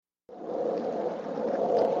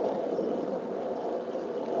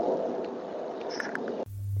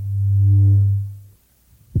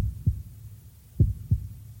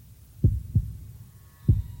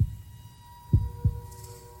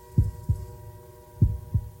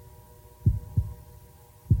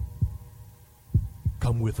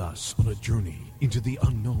Come with us on a journey into the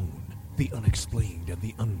unknown, the unexplained, and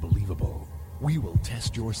the unbelievable. We will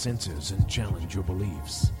test your senses and challenge your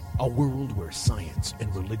beliefs. A world where science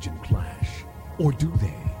and religion clash. Or do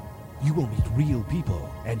they? You will meet real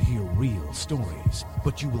people and hear real stories,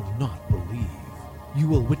 but you will not believe. You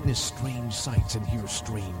will witness strange sights and hear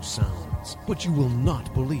strange sounds, but you will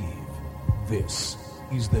not believe. This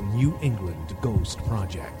is the New England Ghost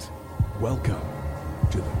Project. Welcome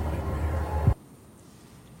to the nightmare.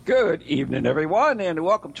 Good evening, everyone, and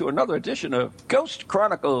welcome to another edition of Ghost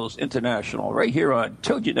Chronicles International, right here on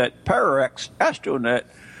TogiNet, Pararex, Astronet,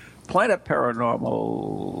 Planet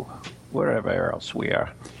Paranormal, wherever else we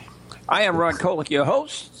are. I am Ron Kolick, your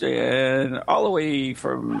host, and all the way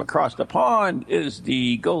from across the pond is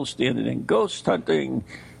the gold standard in ghost hunting,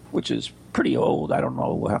 which is pretty old. I don't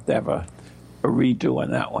know. We'll have to have a redo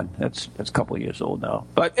on that one. That's a couple of years old now.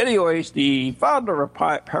 But anyways, the founder of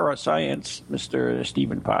Parascience, Mr.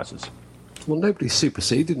 Stephen Parsons. Well, nobody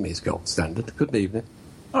superseded me as gold standard. Good evening.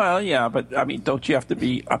 Well, yeah, but I mean, don't you have to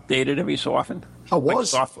be updated every so often? I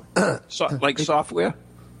was. Like software. Software?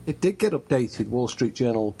 It did get updated. Wall Street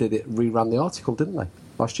Journal reran the article, didn't they,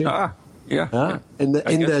 last year? Yeah. In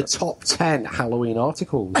the top 10 Halloween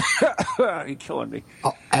articles. You're killing me.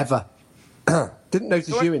 Ever. Didn't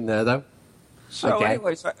notice you in there, though. So, okay.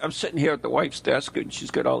 Anyways, I'm sitting here at the wife's desk, and she's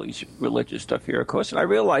got all these religious stuff here, of course, and I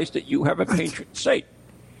realized that you have a patron saint.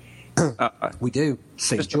 We do.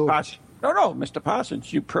 St. George. Mr.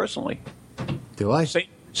 Parsons, you personally. Do I?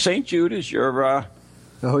 St. Jude is your...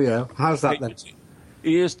 oh, yeah. How's that, then?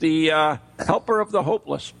 He is the helper of the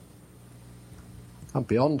hopeless. I'm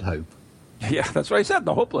beyond hope. Yeah, that's what I said,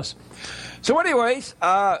 the hopeless. So anyways,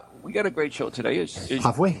 we got a great show today.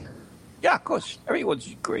 Have we? Yeah, of course.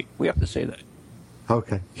 Everyone's great. We have to say that.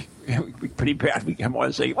 Okay. We're pretty bad. We come on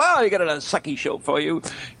and say, well, you got a sucky show for you,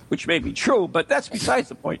 which may be true, but that's besides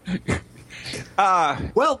the point.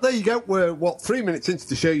 Well, there you go. We're, 3 minutes into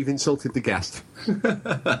the show, you've insulted the guest.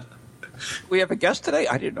 We have a guest today?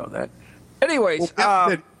 I didn't know that. Anyways.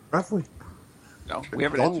 Have we? No, we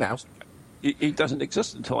haven't. Gone now. He doesn't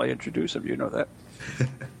exist until I introduce him. You know that.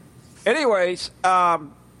 Anyways,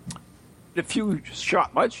 in a few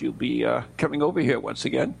short months, you'll be coming over here once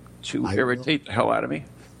again to irritate the hell out of me.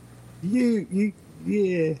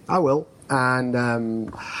 Yeah, I will.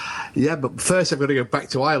 And, but first I've got to go back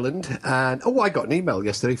to Ireland. And, I got an email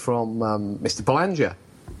yesterday from Mr. Belanger.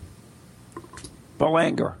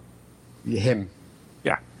 Belanger. Him.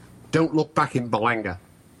 Yeah. Don't look back in Belanger.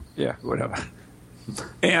 Yeah, whatever.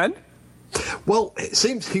 And? Well, it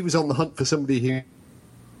seems he was on the hunt for somebody who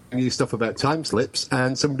knew stuff about time slips,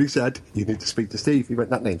 and somebody said, you need to speak to Steve. He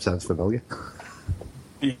went, that name sounds familiar.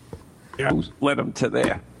 Yeah. Who led him to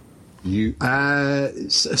there?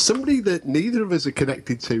 Somebody that neither of us are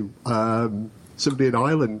connected to. Somebody in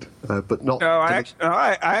Ireland, but not. No, I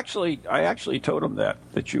actually told him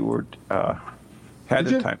that you were had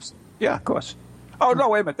the times. Yeah, of course. Oh no,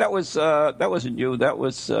 wait a minute. That wasn't you. That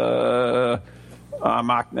was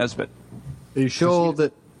Mark Nesbitt. Are you sure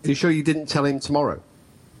you didn't tell him tomorrow?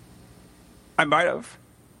 I might have.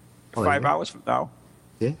 5 hours from now.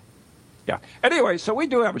 Yeah. Yeah. Anyway, so we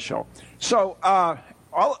do have a show. So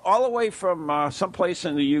all the way from someplace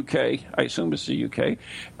in the UK, I assume it's the UK,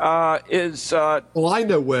 is... well, I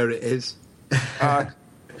know where it is.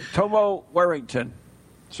 Tomo Warrington.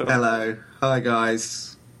 So, hello. Hi,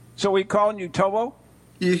 guys. So we calling you Tomo?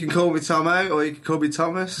 You can call me Tomo, or you can call me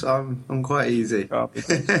Thomas. I'm quite easy.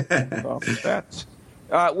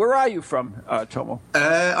 Where are you from, Tomo?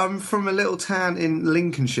 I'm from a little town in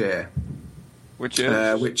Lincolnshire. Which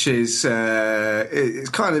is it's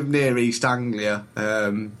kind of near East Anglia,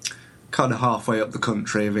 kind of halfway up the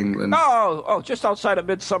country of England. Oh, just outside of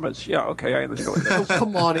Midsummers. Yeah, okay, I understand. Oh,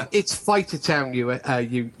 come on, it's Fighter Town,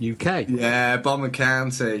 UK. Yeah, Bomber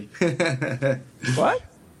County. What?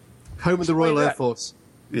 Home of the Royal Air Force.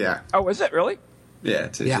 Yeah. Oh, is it really? Yeah,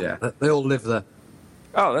 it is. Yeah. They all live there.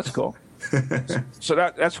 Oh, that's cool. So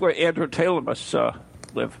that's where Andrew Taylor must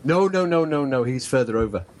live. No. He's further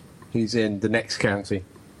over. He's in the next county.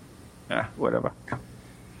 Yeah, whatever.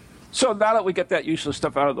 So now that we get that useless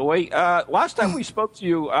stuff out of the way, last time we spoke to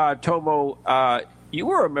you, Tomo, you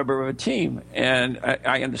were a member of a team, and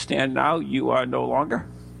I understand now you are no longer?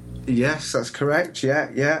 Yes, that's correct. Yeah.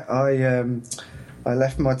 I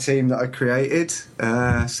left my team that I created,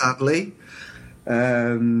 sadly.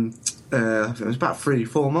 It was about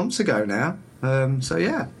 3-4 months ago now. So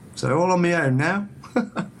all on my own now.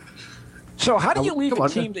 So how do you leave a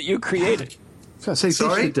team that you created? I say,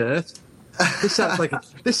 sorry? Dirt. This sounds like a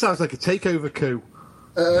takeover coup.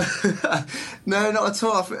 No, not at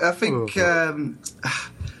all. I think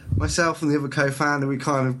myself and the other co-founder, we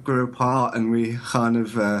kind of grew apart, and we kind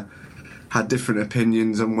of had different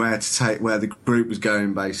opinions on where the group was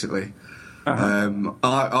going, basically.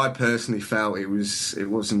 I personally felt it was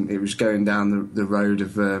going down the road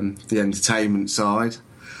of the entertainment side,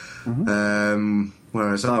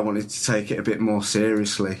 whereas I wanted to take it a bit more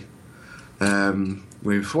seriously.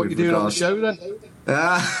 What you doing on the show then?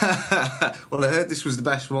 Well, I heard this was the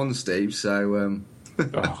best one, Steve. So.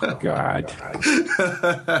 Oh God.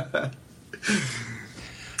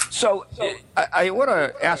 So I want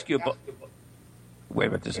to ask you about. Wait a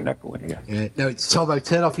minute, there's an echo in here. Yeah, no, it's Tomo.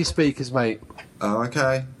 Turn off your speakers, mate. Oh,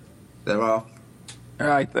 okay. There are. All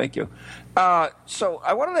right, thank you. So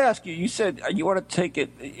I wanted to ask you. You said you want to take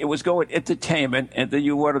it. It was going entertainment, and then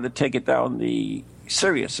you wanted to take it down the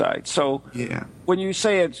serious side. So yeah, when you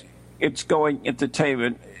say it's going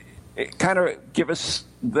entertainment, kind of give us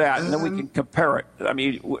that, and then we can compare it. I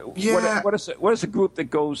mean, what is a group that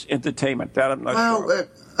goes entertainment? That I'm not sure.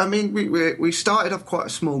 I mean, we started off quite a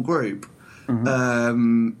small group.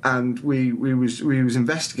 And we was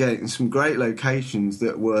investigating some great locations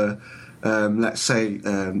that were, let's say,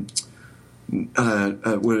 were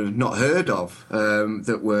not heard of,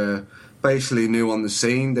 that were basically new on the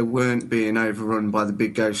scene. They weren't being overrun by the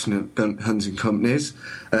big ghost hunting companies.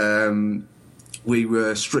 We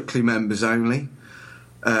were strictly members only.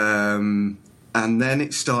 And then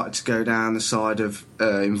it started to go down the side of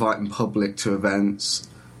inviting public to events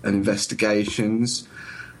and investigations.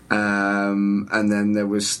 And then there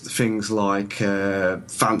was things like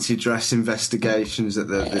fancy dress investigations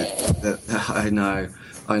that I know.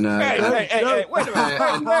 Hey, wait a minute.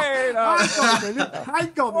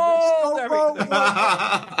 Hang on a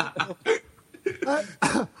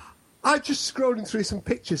minute. I'm just scrolling through some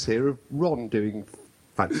pictures here of Ron doing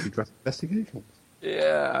fancy dress investigations.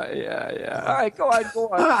 Yeah. All right, go on.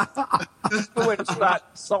 Go ahead and start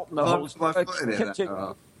insulting the host. I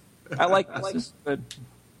like this.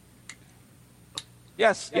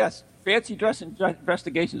 Yes. Fancy dress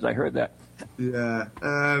investigations. I heard that. Yeah.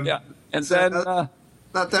 And so then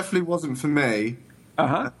that definitely wasn't for me.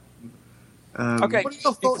 Okay. What are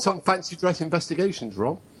your thoughts on fancy dress investigations,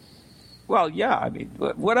 Ron? Well, yeah. I mean,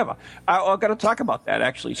 whatever. I'm going to talk about that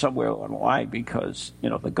actually somewhere online because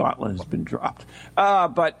the gauntlet has been dropped.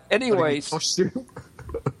 But anyways.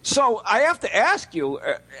 So I have to ask you,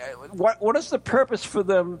 what is the purpose for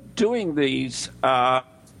them doing these?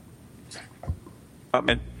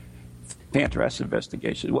 Fancy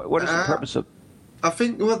investigation. What is the purpose of? I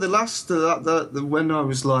think the last when I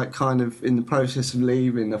was like kind of in the process of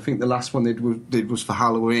leaving, I think the last one they did was for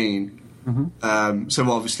Halloween. So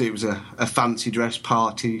obviously it was a fancy dress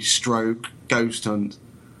party stroke ghost hunt.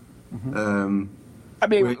 I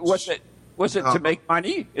mean, was it to make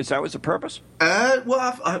money? Is that was the purpose?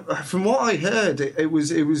 Well, from what I heard, it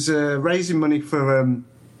was raising money for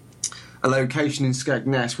a location in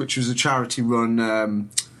Skegness, which was a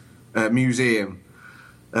charity-run museum,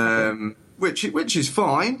 which is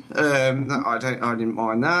fine. I didn't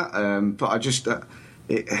mind that, but I just I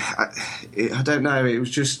don't know. It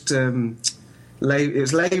was just it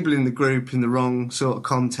was labelling the group in the wrong sort of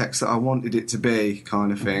context that I wanted it to be,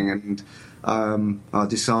 kind of thing, and I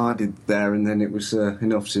decided there and then it was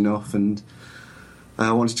enough's enough, and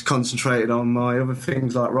I wanted to concentrate on my other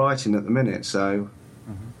things like writing at the minute.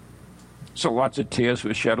 So lots of tears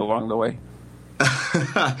were shed along the way.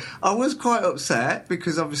 I was quite upset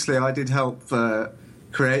because obviously I did help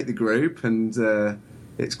create the group, and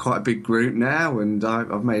it's quite a big group now, and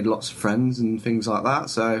I've made lots of friends and things like that.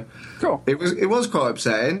 So cool. It was quite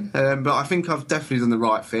upsetting, but I think I've definitely done the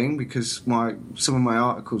right thing because some of my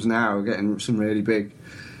articles now are getting some really big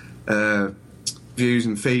views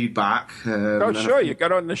and feedback. Sure, you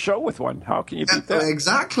got on the show with one. How can you beat that?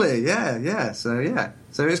 Exactly. Yeah.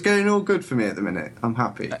 So it's going all good for me at the minute. I'm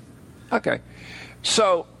happy. Okay.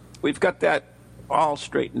 So we've got that all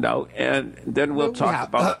straightened out, and then we'll talk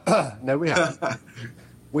about. No, we haven't.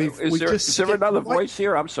 Is there another voice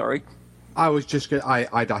here? I'm sorry. I was just going.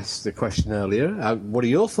 I'd asked the question earlier. What are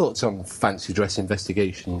your thoughts on fancy dress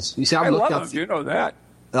investigations? You see, I love them. You know that.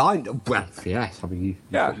 Well, yes. I mean,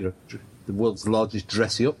 you've got the world's largest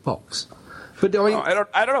dressy up box. But I mean, I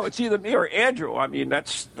don't know. It's either me or Andrew. I mean,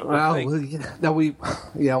 that's the thing.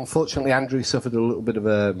 Unfortunately, Andrew suffered a little bit of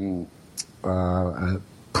a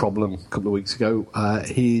problem a couple of weeks ago.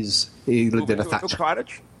 He lived in a thatched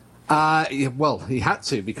cottage. Well, he had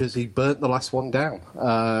to because he burnt the last one down.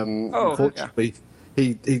 Unfortunately,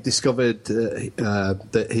 he discovered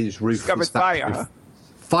that his roof discovered fire.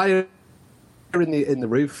 Fire in the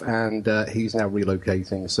roof, and he's now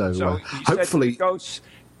relocating. So hopefully, ghosts,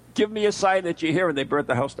 give me a sign that you're here, and they burnt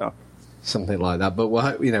the house down. something like that.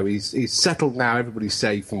 But he's settled now. Everybody's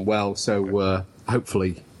safe and well, so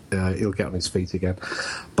hopefully he'll get on his feet again.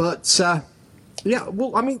 But yeah,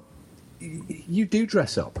 well, I mean, you do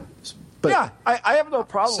dress up. But, yeah, I have no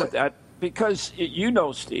problem with that because you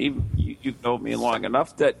know, Steve, you've known me long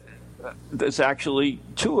enough that there's actually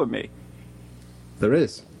two of me. There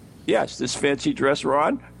is. Yes, this fancy dress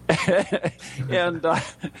Ron and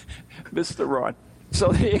Mr. Ron.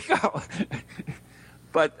 So there you go.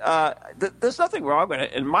 But there's nothing wrong with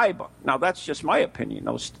it in my book. Now, that's just my opinion.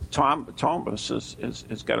 Thomas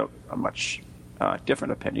has got a much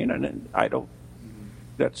different opinion, and I don't.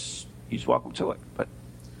 He's welcome to it. But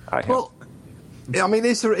well, I mean,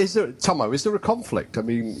 is there Tomo? Is there a conflict? I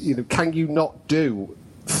mean, can you not do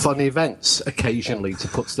fun events occasionally to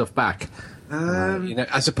put stuff back?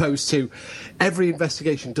 As opposed to every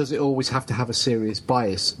investigation, does it always have to have a serious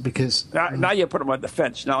bias? Because now you put them on the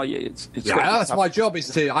fence. Now it's that's my job. Is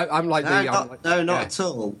to I'm like not at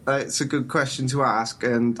all. It's a good question to ask,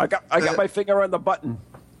 and I got my finger on the button.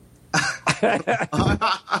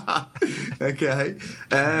 Okay.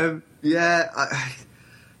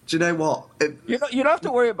 Do you know what? You don't have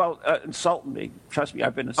to worry about insulting me. Trust me,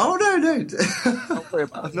 I've been insulted. Oh no! Don't worry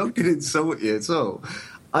about I'm not going to insult you at all.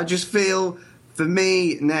 I just feel, for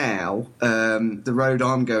me now, the road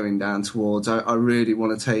I'm going down towards, I really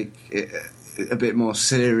want to take it a bit more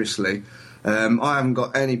seriously. I haven't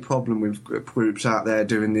got any problem with groups out there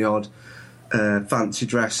doing the odd fancy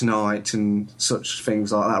dress night and such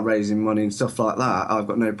things like that, raising money and stuff like that. I've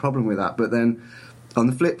got no problem with that. But then, on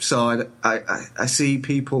the flip side, I see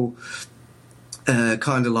people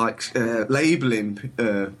kind of like labelling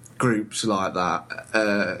groups like that,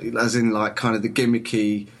 as in like kind of the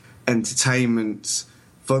gimmicky entertainment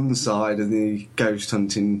fun side of the ghost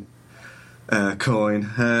hunting coin.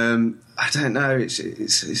 I don't know.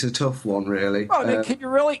 It's a tough one, really. Well, then can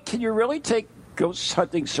you really take ghost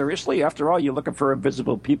hunting seriously? After all, you're looking for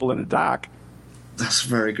invisible people in the dark. That's a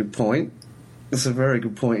very good point. That's a very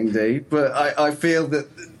good point indeed. But I feel that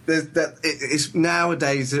it's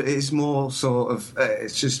nowadays it's more sort of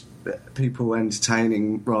it's just people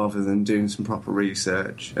entertaining rather than doing some proper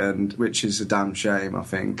research, and which is a damn shame, I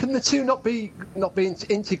think. Can the two not be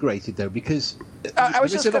integrated though? Because I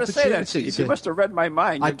was just going to say that. You must have read my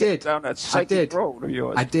mind. I did. Down that psychic road of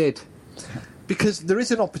yours. I did. Because there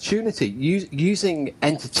is an opportunity using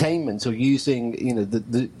entertainment or using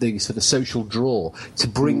the sort of social draw to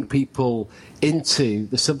bring people into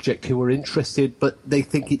the subject who are interested, but they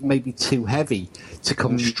think it may be too heavy to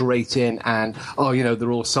come straight in and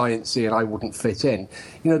they're all sciencey and I wouldn't fit in.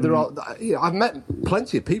 I've met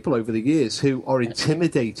plenty of people over the years who are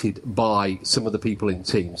intimidated by some of the people in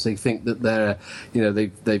teams. They think that they're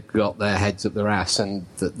they've got their heads up their ass and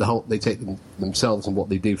that they take themselves and what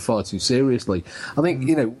they do far too seriously. I think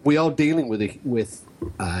we are dealing with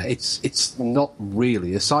it's not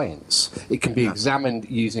really a science. It can be examined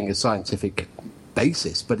using a scientific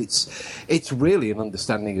basis, but it's really an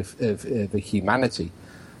understanding of humanity.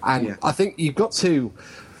 And I think you've got to,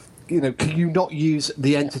 can you not use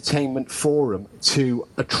the entertainment forum to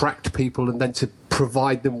attract people and then to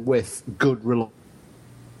provide them with good,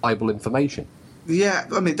 reliable information? Yeah,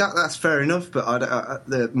 I mean that's fair enough,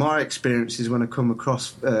 but my experience is when I come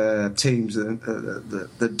across teams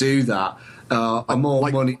that do that are more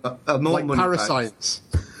money, like parasites.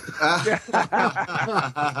 Not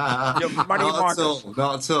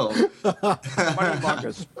at all. Money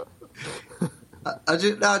markers. I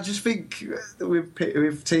just think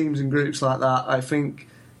with teams and groups like that, I think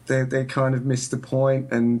they kind of miss the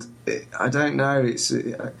point, and I don't know. It's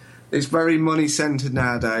very money centered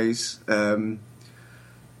nowadays. I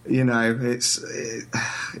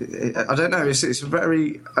don't know. It's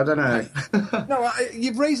very. I don't know. No,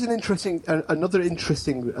 you've raised another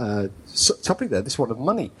interesting topic there. This one of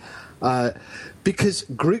money, because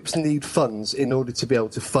groups need funds in order to be able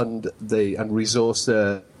to fund and resource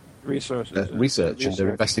their research and their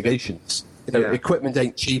investigations. Equipment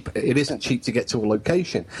ain't cheap. It isn't cheap to get to a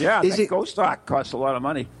location. Yeah, ghost stock costs a lot of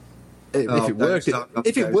money. If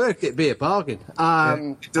it worked, it'd be a bargain.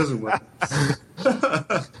 It doesn't work.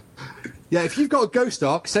 Yeah, if you've got a ghost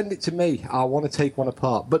arc, send it to me. I want to take one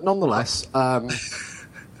apart. But nonetheless, I'll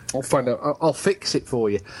find out. I'll fix it for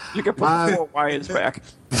you. You can put 4 wires back.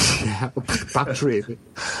 Yeah, battery in it.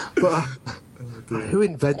 But who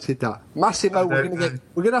invented that? Massimo. We're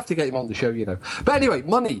gonna have to get him on the show, But anyway,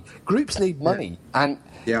 money. Groups need money, and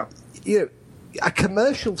a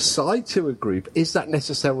commercial side to a group, is that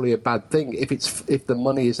necessarily a bad thing if the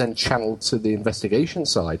money is then channeled to the investigation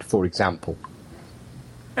side, for example?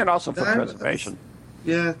 And also for preservation.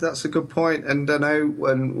 Yeah, that's a good point. And I know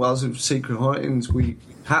when I was with Secret Hauntings, we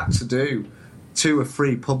had to do 2 or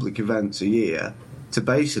 3 public events a year to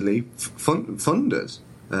basically fund us.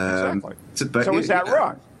 Exactly. So is that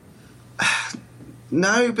wrong?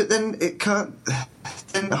 No, but then it can't.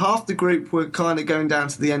 Then half the group were kind of going down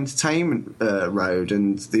to the entertainment road,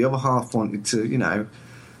 and the other half wanted to,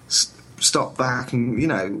 stop back and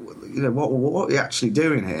what are we actually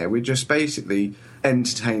doing here? We're just basically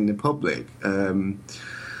entertaining the public.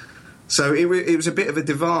 So it was a bit of a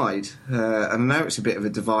divide, and I know it's a bit of a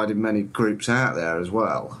divide in many groups out there as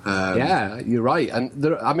well. Yeah, you're right. And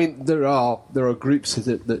there are groups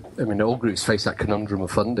that all groups face that conundrum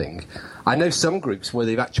of funding. I know some groups where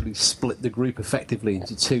they've actually split the group effectively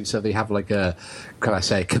into 2, so they have like a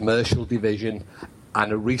commercial division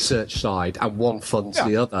and a research side, and one funds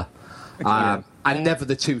the other. And never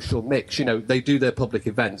the 2 shall mix. They do their public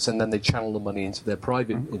events and then they channel the money into their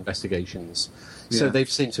private investigations. So they've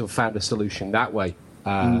seemed to have found a solution that way.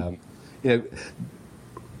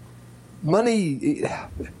 Money,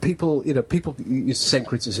 people use the same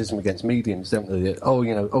criticism against mediums, don't they?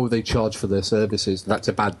 They charge for their services. That's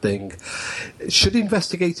a bad thing. Should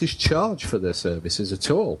investigators charge for their services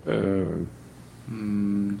at all?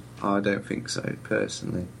 I don't think so,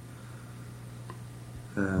 personally.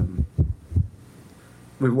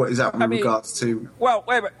 With what is that with regards to? Well,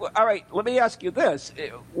 wait a minute. All right, let me ask you this: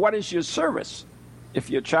 what is your service? If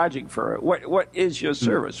you're charging for it, what is your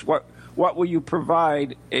service? What will you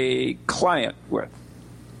provide a client with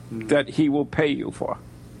that he will pay you for?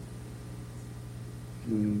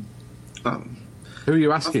 Who are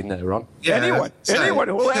you asking there, Ron? Yeah, anyone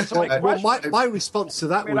who will answer my question. Well, my response to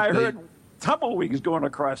that would be... I heard tumbleweeds going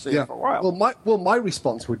across there for a while. My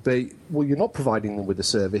response would be, you're not providing them with a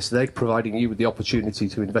service. They're providing you with the opportunity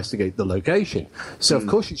to investigate the location. So, of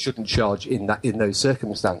course, you shouldn't charge in those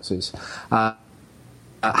circumstances.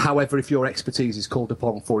 However, if your expertise is called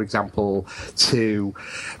upon, for example, to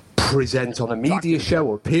present on a media show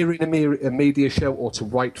or appear in a media show or to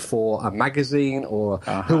write for a magazine or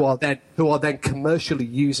who are then commercially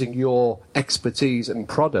using your expertise and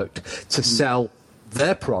product to sell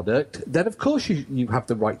their product, then of course you have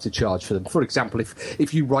the right to charge for them. For example,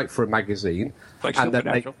 if you write for a magazine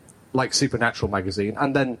like Supernatural magazine,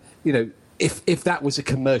 and then if that was a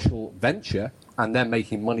commercial venture and they're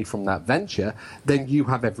making money from that venture, then you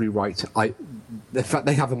have every right. In fact,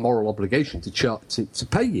 they have a moral obligation to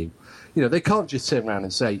pay you. They can't just turn around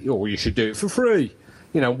and say, "Oh, you should do it for free."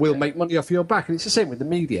 We'll make money off your back. And it's the same with the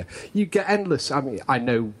media. You get endless. I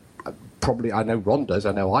know Ron does.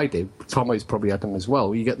 I know I do. Tomo's probably had them as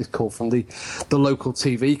well. You get this call from the local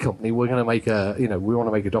TV company. We're going to make we want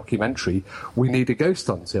to make a documentary. We need a ghost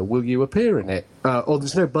hunter. Will you appear in it? Or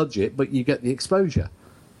there's no budget, but you get the exposure.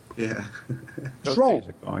 Yeah. It's wrong.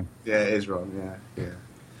 Yeah, it is wrong. Yeah.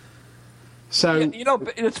 So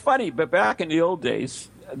it's funny, but back in the old days,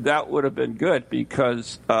 that would have been good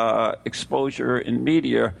because exposure in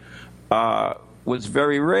media was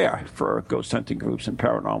very rare for ghost hunting groups and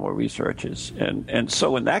paranormal researchers. And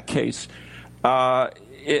so in that case,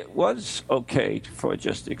 it was okay for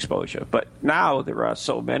just exposure. But now there are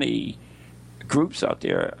so many groups out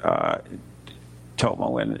there,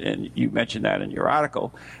 Tomo, and you mentioned that in your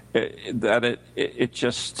article, that it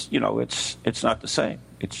just, it's not the same.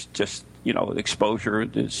 It's just, exposure,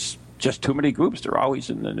 there's just too many groups. They're always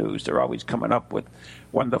in the news. They're always coming up with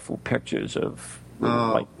wonderful pictures of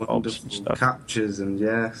light bulbs and stuff. Captures and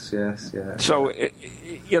yes. So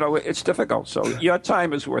it's difficult. So your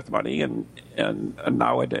time is worth money, and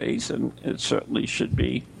nowadays, and it certainly should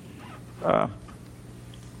be,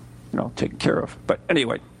 taken care of. But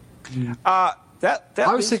anyway, I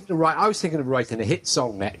was thinking of writing a hit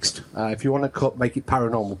song next. If you want to make it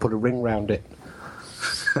paranormal, put a ring round it.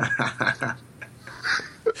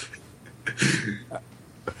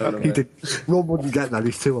 Ron wouldn't get that.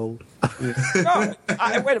 He's too old. No,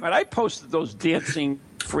 wait a minute. I posted those dancing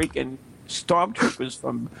freaking stormtroopers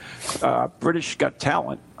from British Got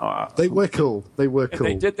Talent. They were cool. They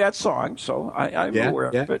did that song, so I'm aware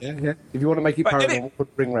of it. Yeah. If you want to make it paranormal, put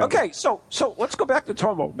a ring round it. Okay, so let's go back to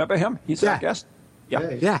Tomo. Remember him? He's our guest.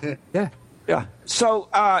 Yeah. So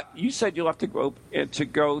you said you left the group to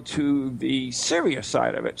go to the serious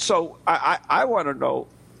side of it. So I want to know,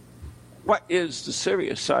 what is the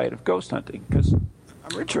serious side of ghost hunting? Because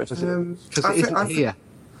I'm interested. Because it isn't here.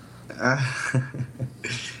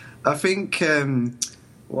 I think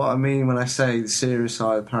what I mean when I say the serious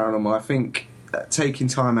side of paranormal, I think taking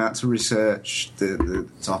time out to research the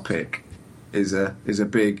topic is a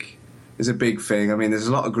big thing. I mean, there's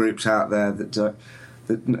a lot of groups out there that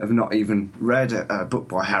have not even read a book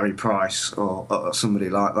by Harry Price or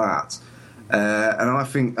somebody like that. And I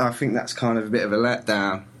think that's kind of a bit of a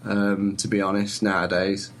letdown, to be honest,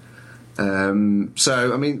 nowadays.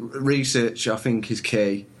 So, I mean, research, I think, is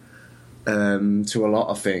key to a lot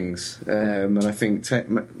of things. And I think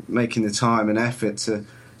making the time and effort to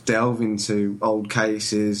delve into old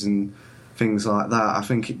cases and things like that, I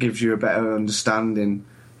think it gives you a better understanding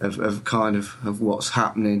of kind of what's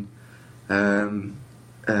happening around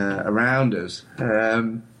us.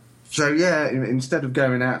 So, yeah, instead of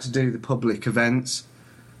going out to do the public events,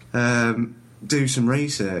 do some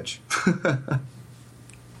research.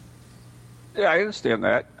 Yeah, I understand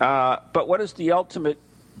that. But what is the ultimate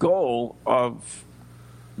goal of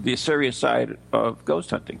the serious side of ghost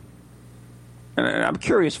hunting? And I'm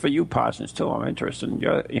curious for you, Parsons, too. I'm interested in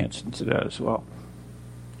your answer to that as well.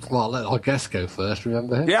 Well, let our guest go first,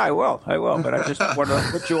 remember? Yeah, I will. But I just want to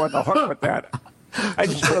put you on the hook with that. I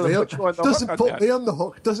just want to put you on the hook. Doesn't put me on the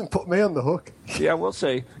hook. Doesn't put me on the hook. Yeah, we'll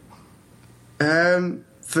see.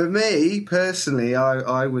 For me, personally,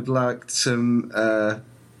 I would like some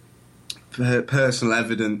personal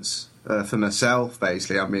evidence for myself,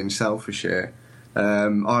 basically. I'm being selfish here.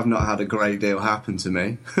 I've not had a great deal happen to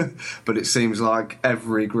me, but it seems like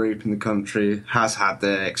every group in the country has had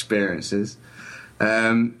their experiences.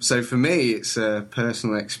 So for me, it's a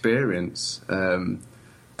personal experience,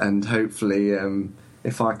 and hopefully,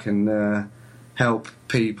 if I can help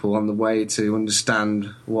people on the way to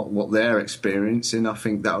understand what they're experiencing, I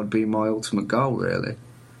think that would be my ultimate goal, really.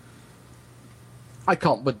 I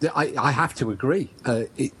can't, but I have to agree.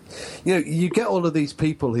 You get all of these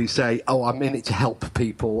people who say, "Oh, I'm in it to help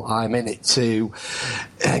people. I'm in it to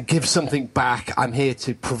give something back. I'm here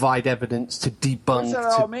to provide evidence, to debunk." What does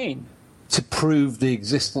that all mean? To prove the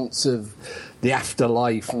existence of the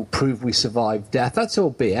afterlife and prove we survived death. That's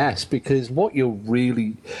all BS, because what you're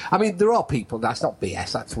really... I mean, there are people... That's not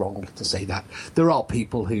BS, that's wrong to say that. There are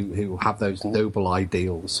people who have those noble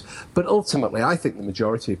ideals. But ultimately, I think the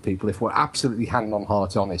majority of people, if we're absolutely hand on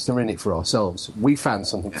heart honest, are in it for ourselves. We found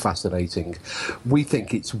something fascinating. We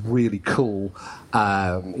think it's really cool.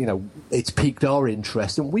 It's piqued our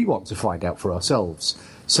interest, and we want to find out for ourselves.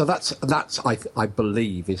 So that's I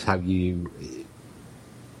believe is how you.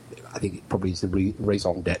 I think it probably is the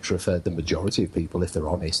raison d'etre for the majority of people, if they're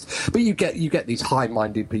honest. But you get these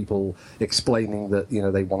high-minded people explaining that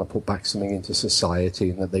they want to put back something into society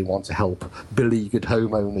and that they want to help beleaguered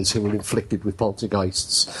homeowners who are inflicted with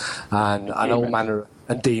poltergeists and all manner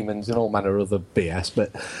and demons and all manner of other BS.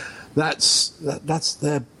 But that's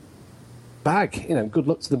their bag. Good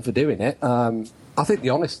luck to them for doing it. I think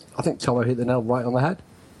Tomo hit the nail right on the head.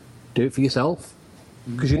 Do it for yourself,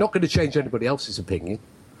 because you're not going to change anybody else's opinion.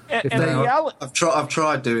 I've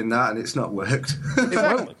tried doing that, and it's not worked. It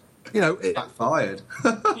won't. It backfired.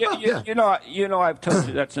 I've told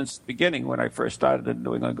you that since the beginning when I first started the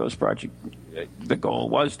New England Ghost Project. The goal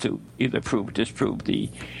was to either prove or disprove the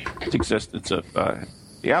existence of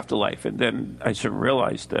the afterlife, and then I sort of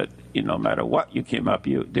realized that no matter what you came up,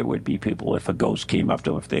 there would be people, if a ghost came up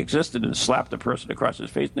to them, if they existed, and slapped the person across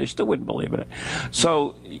his face, and they still wouldn't believe in it.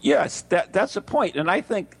 So yes, that's the point, and I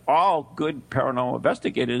think all good paranormal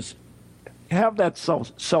investigators have that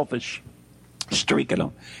selfish streak in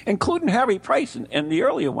them, including Harry Price and the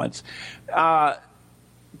earlier ones. But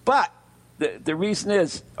the reason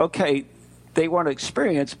is, okay, they want to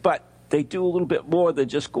experience, but they do a little bit more than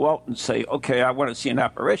just go out and say, okay, I want to see an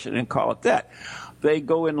apparition and call it that. They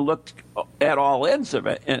go and look at all ends of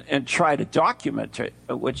it and try to document it,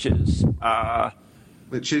 which is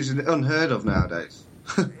unheard of nowadays.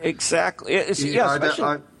 Exactly. I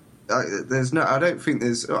don't think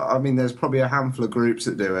there's. I mean, there's probably a handful of groups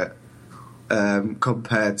that do it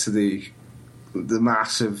compared to the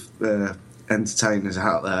massive entertainers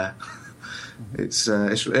out there. It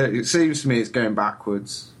seems to me it's going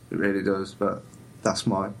backwards. It really does, but that's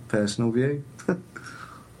my personal view.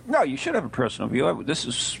 No, you should have a personal view. This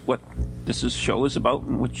is what this show is about,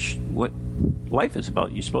 and what life is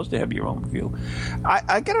about. You're supposed to have your own view.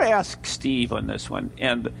 I got to ask Steve on this one.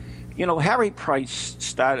 And Harry Price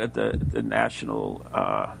started the National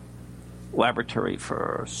Laboratory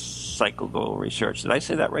for Psychical Research. Did I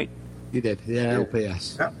say that right? You did, yeah.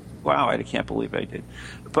 LPS. Yeah. Wow, I can't believe I did.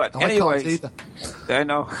 But anyway, I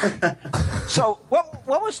know. So, what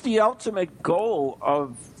was the ultimate goal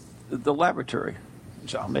of the laboratory?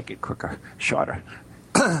 So I'll make it quicker, shorter.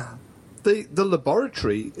 The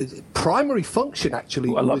laboratory primary function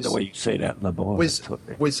actually. I love the way you say that. Laboratory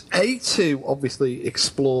was to obviously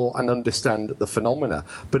explore and understand the phenomena,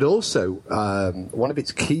 but also one of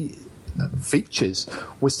its key features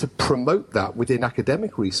was to promote that within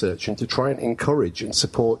academic research and to try and encourage and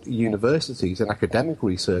support universities and academic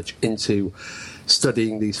research into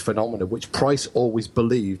studying these phenomena, which Price always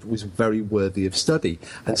believed was very worthy of study.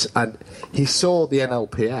 And he saw the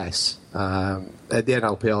NLPS, the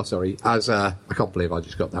NLPR, sorry, as a... I can't believe I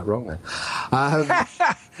just got that wrong then. I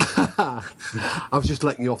was just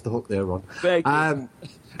letting you off the hook there, Ron. Thank you.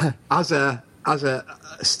 As a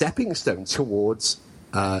stepping stone towards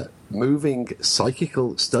moving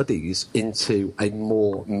psychical studies into a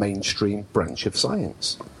more mainstream branch of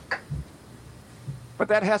science. But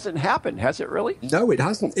that hasn't happened, has it really? No, it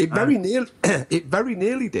hasn't. It very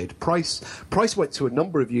nearly did. Price went to a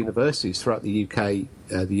number of universities throughout the UK,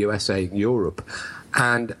 the USA, and Europe,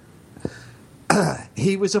 and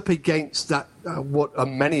he was up against that. What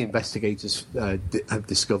many investigators have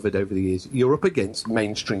discovered over the years, you're up against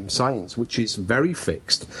mainstream science, which is very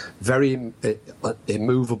fixed, very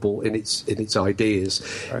immovable in its ideas.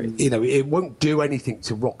 Right. You know, it won't do anything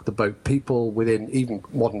to rock the boat. People within even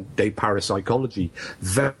modern day parapsychology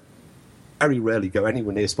very rarely go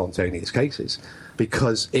anywhere near spontaneous cases,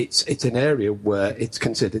 because it's an area where it's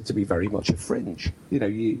considered to be very much a fringe. You know,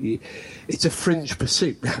 it's a fringe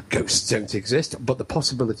pursuit. Ghosts don't exist, but the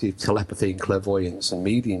possibility of telepathy and clairvoyance and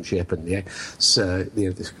mediumship and the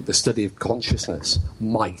study of consciousness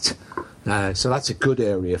might. So that's a good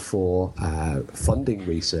area for funding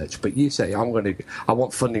research. But you say, I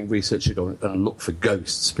want funding research to go and look for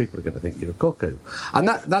ghosts. People are going to think you're a cuckoo. And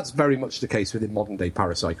that's very much the case within modern day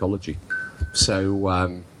parapsychology.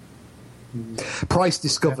 So Price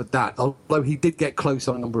discovered that, although he did get close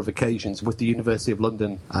on a number of occasions with the University of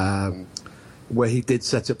London, where he did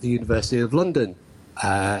set up the University of London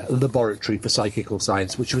Laboratory for Psychical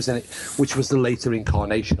Science, which was the later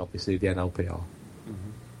incarnation, obviously, of the NLPR.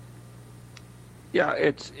 Yeah,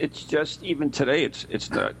 it's just, even today, it's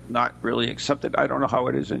not really accepted. I don't know how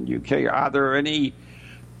it is in UK. Are there any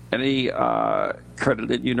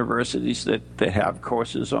accredited universities that have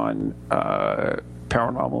courses on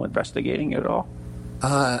paranormal investigating at all?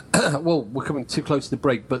 Well, we're coming too close to the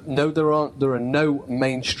break, but no, there are no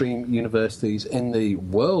mainstream universities in the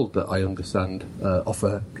world that I understand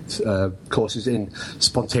offer courses in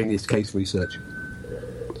spontaneous case research.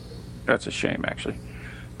 That's a shame, actually.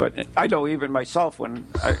 But I know even myself, when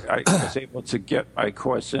I was able to get my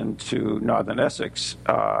course into Northern Essex,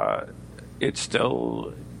 it's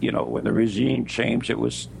still, when the regime changed, it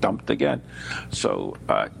was dumped again. So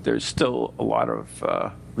there's still a lot of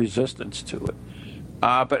resistance to it.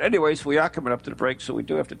 But anyways, we are coming up to the break, so we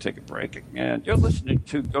do have to take a break. And you're listening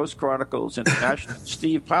to Ghost Chronicles International.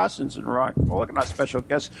 Steve Parsons and Ron Kolick, and our special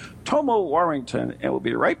guest, Tomo Warrington. And we'll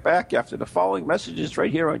be right back after the following messages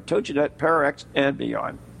right here on TogiNet, Pararex, and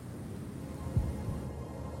beyond.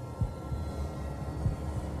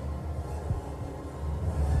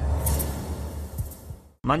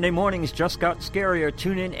 Monday mornings just got scarier.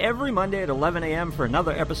 Tune in every Monday at 11 a.m. for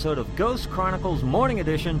another episode of Ghost Chronicles Morning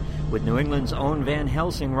Edition with New England's own Van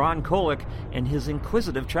Helsing, Ron Kolick, and his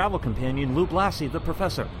inquisitive travel companion, Lou Blassie, the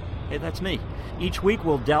professor. Hey, that's me. Each week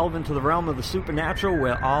we'll delve into the realm of the supernatural,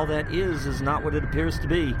 where all that is not what it appears to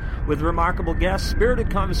be. With remarkable guests,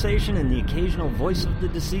 spirited conversation, and the occasional voice of the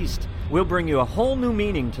deceased, we'll bring you a whole new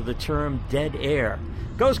meaning to the term dead air.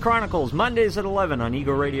 Ghost Chronicles, Mondays at 11 on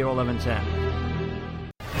Eagle Radio 1110.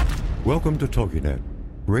 Welcome to TogiNet,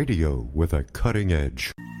 radio with a cutting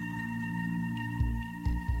edge.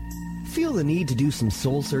 Feel the need to do some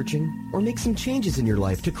soul searching or make some changes in your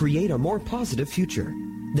life to create a more positive future?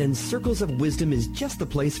 Then Circles of Wisdom is just the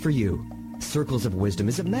place for you. Circles of Wisdom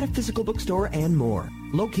is a metaphysical bookstore and more,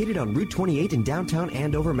 located on Route 28 in downtown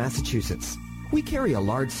Andover, Massachusetts. We carry a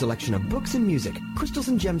large selection of books and music, crystals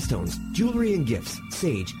and gemstones, jewelry and gifts,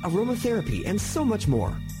 sage, aromatherapy, and so much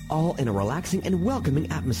more, all in a relaxing and welcoming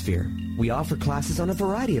atmosphere. We offer classes on a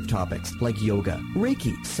variety of topics like yoga,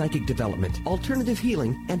 Reiki, psychic development, alternative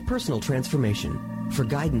healing, and personal transformation. For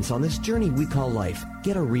guidance on this journey we call life,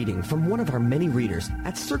 get a reading from one of our many readers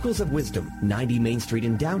at Circles of Wisdom, 90 Main Street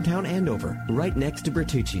in downtown Andover, right next to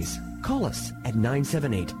Bertucci's. Call us at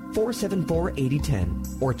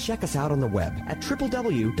 978-474-8010 or check us out on the web at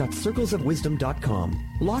www.circlesofwisdom.com.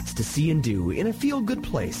 Lots to see and do in a feel-good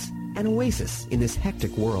place, an oasis in this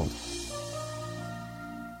hectic world.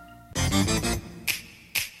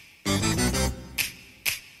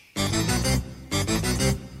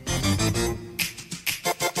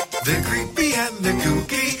 They're creepy and they're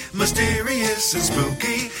kooky, mysterious and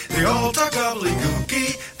spooky. They all talk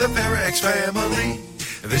gobbledygooky, the Pararex family.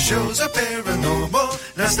 The shows are paranormal,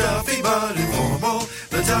 not stuffy but informal.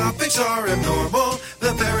 The topics are abnormal,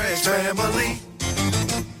 the Pararex family.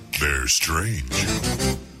 They're strange,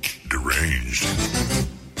 unhinged,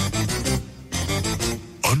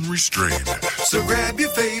 unrestrained. So grab your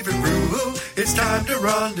favorite brew. It's time to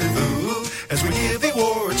rendezvous as we give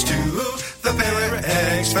awards to the Para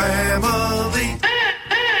X family.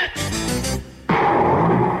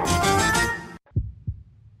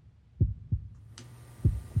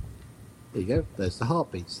 There you go. There's the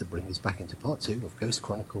heartbeats that bring us back into part 2 of Ghost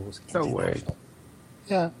Chronicles No way. International.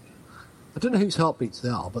 Yeah. I don't know whose heartbeats they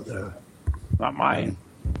are, but they're Not mine.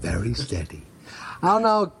 very steady. And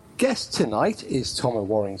our guest tonight is Tom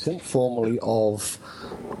Warrington, formerly of...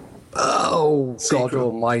 Oh, Secret. God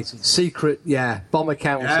almighty. Secret, Bomber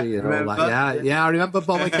County and all that. Yeah, I remember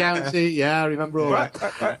Bomber County. Yeah, I remember all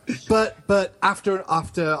that. But after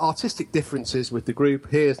artistic differences with the group,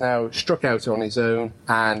 he has now struck out on his own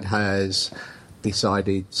and has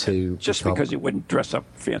decided to... Just because he wouldn't dress up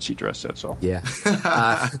fancy dress, that's all. Yeah.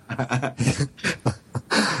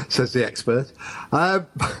 Says the expert.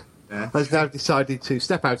 Has now decided to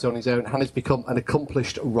step out on his own and has become an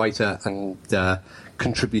accomplished writer and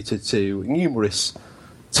contributed to numerous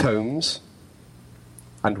tomes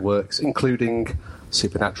and works, including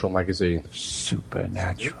Supernatural magazine.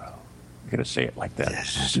 Supernatural. You're going to say it like that.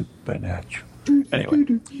 Supernatural. Anyway.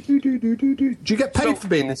 Do you get paid for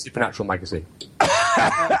being in Supernatural magazine?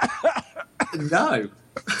 No.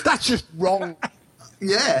 That's just wrong.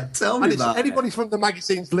 Yeah, tell me And if about anybody from the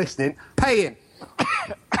magazine's listening, pay him.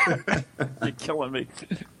 You're killing me.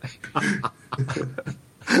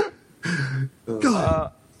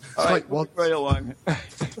 God. All right, right along.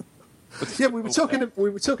 Yeah, we were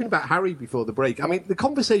talking about Harry before the break. I mean, the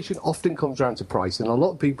conversation often comes down to price, and a lot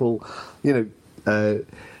of people,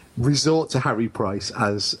 resort to Harry Price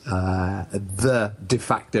as the de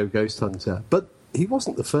facto ghost hunter. But he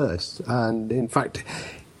wasn't the first, and in fact,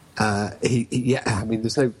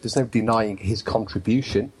 there's no denying his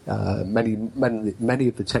contribution. Many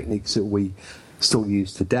of the techniques that we still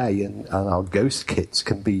use today and our ghost kits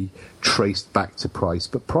can be traced back to Price.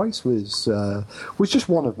 But Price was just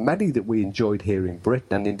one of many that we enjoyed here in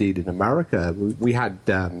Britain and indeed in America. We had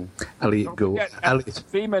Elliot Gould,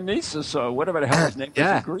 Phimonesis, or whatever the hell his name was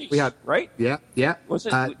in Greece, we had, right? Yeah. Was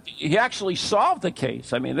it? He actually solved the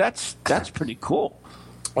case. I mean, that's pretty cool.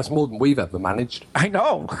 That's more than we've ever managed. I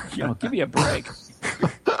know. Give me a break.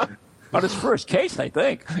 On his first case, I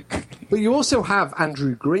think. But you also have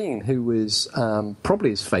Andrew Green, who was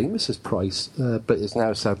probably as famous as Price, but is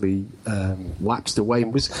now sadly lapsed away,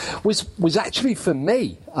 and was actually, for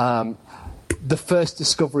me, the first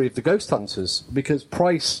discovery of the ghost hunters, because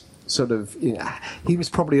Price sort of, he was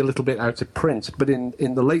probably a little bit out of print, but in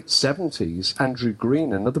the late 70s, Andrew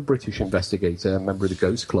Green, another British investigator, a member of the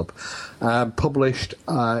Ghost Club, published,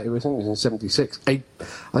 I think it was in 76, a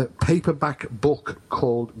paperback book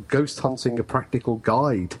called Ghost Hunting, A Practical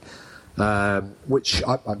Guide, which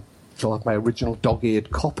I still have my original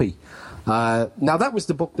dog-eared copy. Now, that was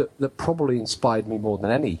the book that probably inspired me more than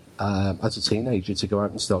any as a teenager to go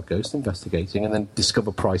out and start ghost investigating and then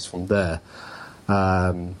discover Price from there.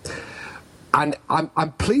 And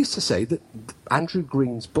I'm pleased to say that Andrew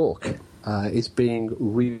Green's book is being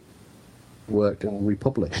reworked and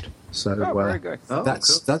republished. So very good.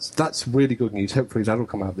 That's really good news. Hopefully that'll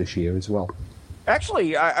come out this year as well.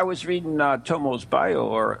 Actually, I was reading Tomo's bio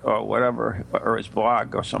or whatever, or his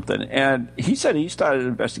blog or something, and he said he started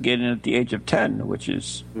investigating at the age of 10, which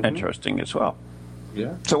is interesting as well.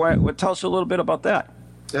 Yeah. So tell us a little bit about that.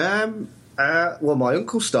 Well, my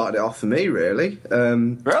uncle started it off for me, really.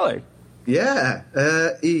 Really? Yeah.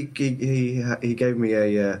 He gave me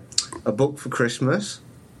a book for Christmas,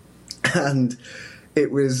 and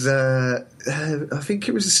it was I think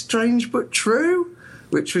it was Strange But True,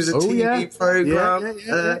 which was a TV program.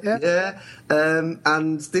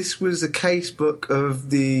 And this was a case book of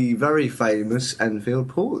the very famous Enfield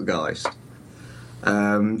Poltergeist.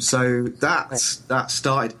 So that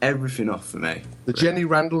started everything off for me. The Jenny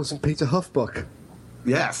Randalls and Peter Huff book.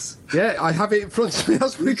 Yes. Yeah, I have it in front of me.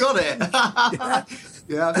 We got it.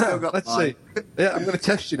 Yeah, I've still got Let's see. Yeah, I'm going to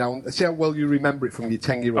test you now and see how well you remember it from your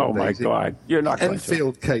 10-year-old days. Oh, my God. You're not going to.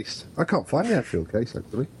 Enfield case. I can't find the Enfield case,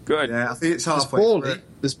 actually. Good. Yeah, I think it's halfway.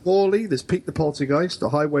 There's Borley, there's Pete the Poltergeist, The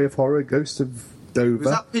Highway of Horror, Ghost of Dover. Was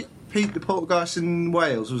that Pete the Poltergeist in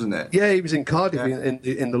Wales, wasn't it? Yeah, he was in Cardiff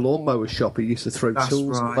in the lawnmower shop. He used to throw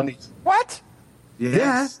tools and money. What? Yes.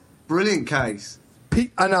 Yeah. Brilliant case.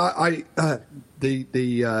 Pete and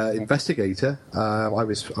the investigator, I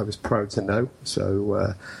was proud to know.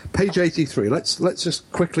 So page 83. Let's just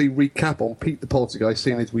quickly recap on Pete the Poltergeist,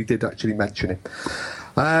 seeing as we did actually mention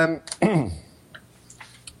him.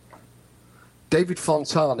 David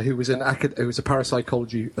Fontana, who was a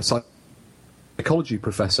parapsychology psychology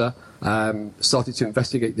professor, started to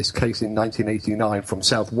investigate this case in 1989 from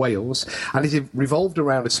South Wales, and it revolved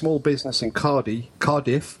around a small business in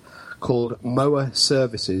Cardiff called Lawnmower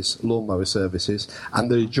Services, and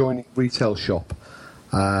the adjoining retail shop.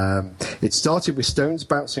 It started with stones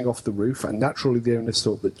bouncing off the roof, and naturally the owners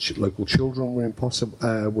thought that local children were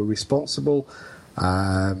responsible.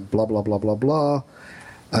 Blah blah blah blah blah.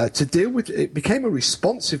 To deal with it, became a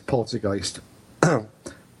responsive poltergeist.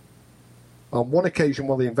 On one occasion,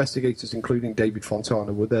 while the investigators, including David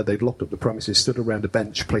Fontana, were there, they'd locked up the premises, stood around a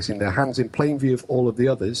bench, placing their hands in plain view of all of the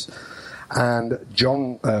others. And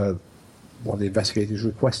John, one of the investigators,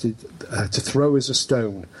 requested to throw us a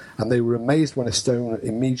stone, and they were amazed when a stone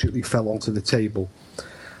immediately fell onto the table.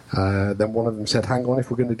 Then one of them said, "Hang on,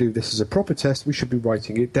 if we're going to do this as a proper test, we should be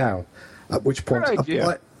writing it down." At which point,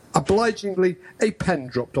 obligingly, a pen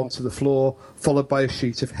dropped onto the floor, followed by a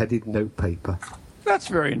sheet of headed notepaper. That's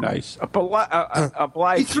very nice.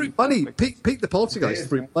 He threw money. Pete the poltergeist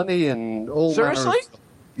threw money and all. Seriously?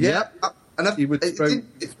 Yeah. And he would throw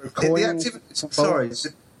coins.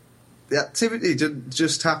 The activity didn't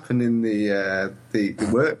just happen in the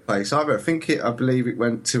workplace either. I believe it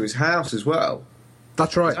went to his house as well.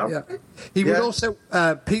 That's right. Yeah. He would also.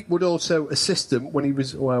 Pete would also assist him when he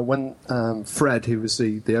was when Fred, who was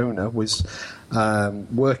the owner, was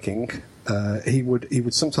working. He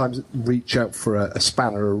would sometimes reach out for a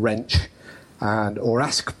spanner, a wrench, or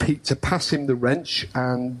ask Pete to pass him the wrench,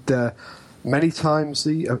 and many times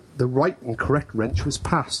the right and correct wrench was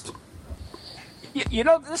passed. You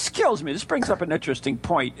know, this kills me. This brings up an interesting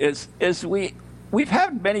point. We've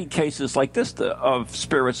had many cases like this of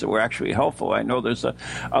spirits that were actually helpful. I know there's a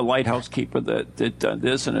lighthouse keeper that done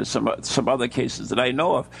this, and there's some other cases that I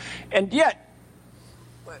know of, and yet.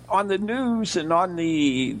 On the news and on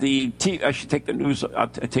the TV, I should take the news. I'll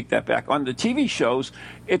take that back. On the TV shows,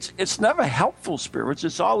 it's never helpful spirits.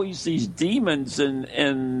 It's always these demons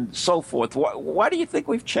and so forth. Why do you think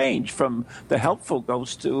we've changed from the helpful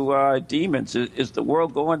ghosts to demons? Is the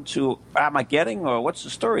world going to Armageddon, or what's the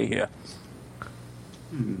story here?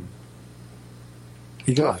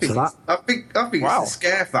 You got to that? I think it's the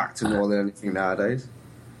scare factor more than anything nowadays.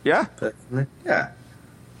 Yeah, personally, yeah.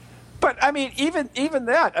 But I mean, even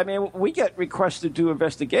that. I mean, we get requests to do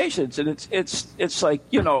investigations, and it's like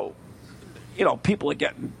you know, people are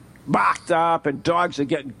getting mocked up, and dogs are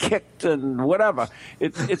getting kicked, and whatever.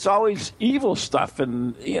 It's always evil stuff,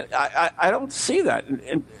 and I don't see that.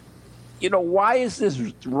 And why is this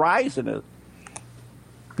rising?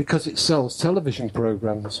 Because it sells television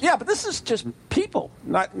programs. Yeah, but this is just people,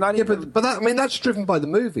 not even. But that's driven by the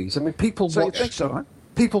movies. I mean, people watch. You think so, huh?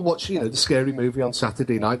 People watch, the Scary Movie on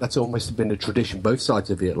Saturday night. That's almost been a tradition, both sides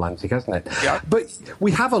of the Atlantic, hasn't it? Yeah. But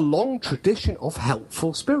we have a long tradition of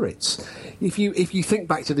helpful spirits. If you think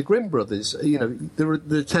back to the Grimm brothers, there are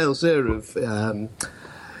the tales there of the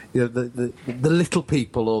little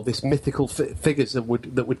people, or this mythical figures that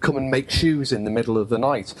would come and make shoes in the middle of the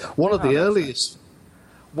night. One of the earliest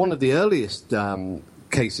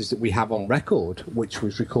cases that we have on record, which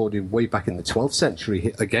was recorded way back in the 12th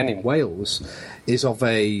century, again in Wales, is of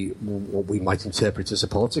what we might interpret as a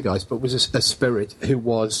poltergeist, but was a spirit who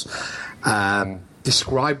was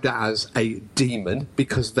described as a demon,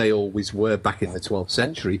 because they always were back in the 12th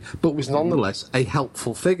century, but was nonetheless a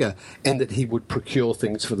helpful figure in that he would procure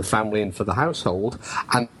things for the family and for the household,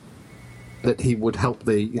 and that he would help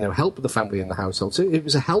the family in the household. So it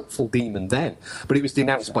was a helpful demon then, but it was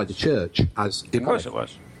denounced by the church as demonic. Of course it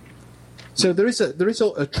was. So there is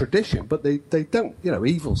a tradition, but they don't,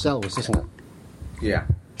 evil sells, isn't it? Yeah.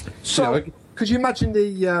 So could you imagine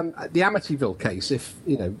the Amityville case if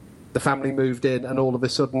the family moved in and all of a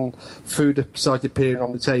sudden food started appearing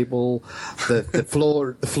on the table, the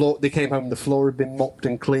floor they came home, the floor had been mopped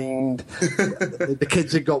and cleaned, the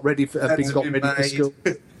kids had got ready for school.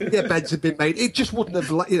 Yeah, beds had been made. It just wouldn't have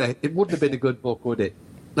it wouldn't have been a good book, would it?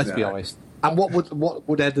 Let's be honest. And what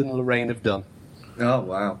would Ed and Lorraine have done? Oh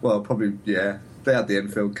wow. Well, probably They had the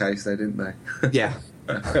Enfield case, didn't they? Yeah.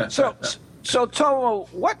 So, Tomo,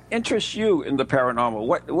 what interests you in the paranormal?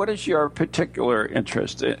 What is your particular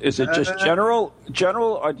interest? Is it just general,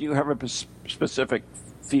 or do you have a specific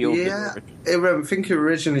field? Yeah, I think it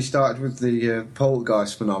originally started with the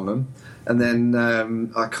poltergeist phenomenon, and then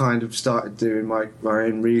I kind of started doing my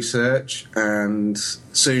own research, and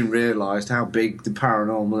soon realised how big the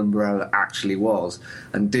paranormal umbrella actually was,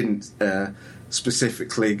 and didn't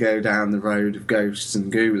specifically go down the road of ghosts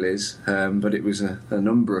and ghoulies, but it was a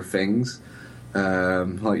number of things.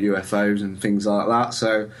 Like UFOs and things like that.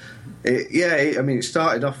 So, it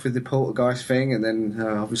started off with the poltergeist thing, and then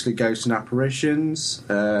obviously ghosts and apparitions.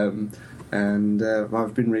 and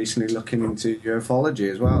I've been recently looking into ufology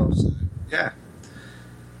as well. So, yeah.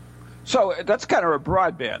 So that's kind of a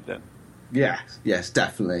broadband then. Yeah. Yes,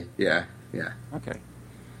 definitely. Yeah. Yeah. Okay.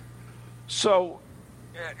 So,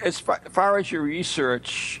 as far as your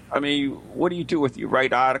research, I mean, what do you do with? You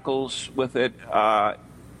write articles with it?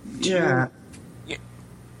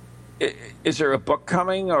 Is there a book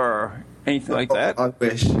coming or anything like that? I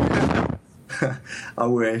wish. I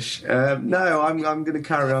wish. No, I'm going to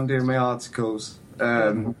carry on doing my articles.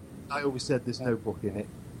 I always said there's no book in it.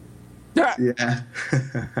 Yeah.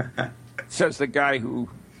 Says the guy who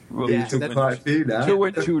Yeah, took quite a few now. 2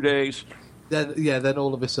 in 2 days. Then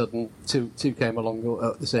all of a sudden two came along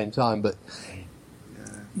at the same time. But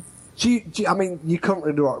do you, I mean, you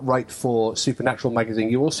currently write for Supernatural magazine.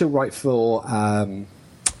 You also write for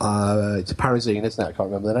it's Parazine, isn't it? I can't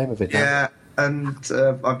remember the name of it now. Yeah, and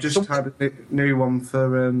I've just had a new one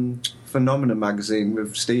for Phenomena magazine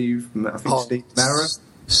with Steve. I think Steve Mara.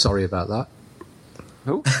 Sorry about that.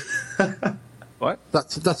 Who? What?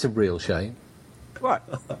 That's a real shame. What?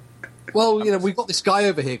 Well, you know, we've got this guy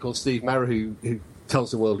over here called Steve Mara who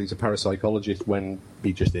tells the world he's a parapsychologist when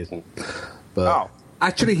he just isn't. But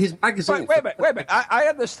actually, his magazine. Wait a minute. I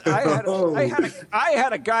understand. I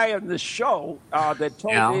had a guy on this show that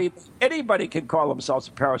told me anybody can call themselves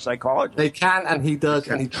a parapsychologist. They can, and he does,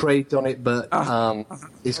 and he trades on it, but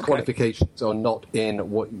his qualifications are not in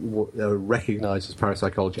what are recognised as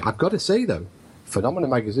parapsychology. I've got to say, though, Phenomena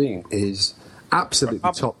magazine is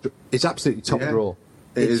absolutely top. It's absolutely top drawer.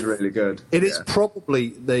 It is really good. It is probably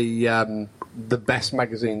the best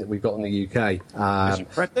magazine that we've got in the UK. Is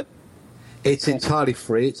it printed? It's entirely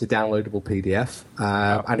free. It's a downloadable PDF,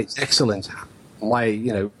 and it's excellent.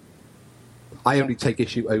 I only take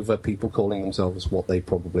issue over people calling themselves what they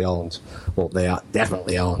probably aren't. Well, they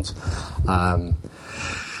definitely aren't. That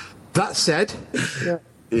said,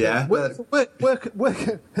 yeah, work.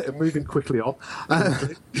 Moving quickly on.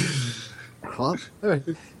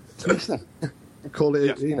 Listen, call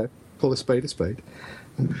it. Call a spade a spade.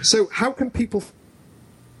 So, how can people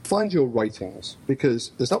find your writings?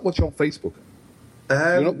 Because there's not much on Facebook.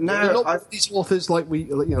 You're not these authors like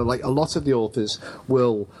like a lot of the authors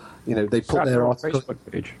will, they put their article.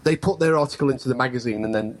 They put their article into the magazine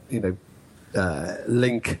and then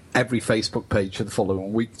link every Facebook page for the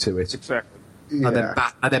following week to it. Exactly.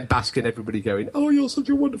 And then bask in everybody going, "Oh, you're such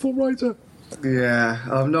a wonderful writer." Yeah,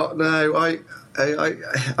 I'm not. No, I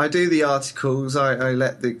do the articles. I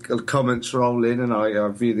let the comments roll in, and I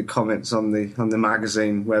view the comments on the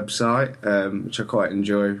magazine website, which I quite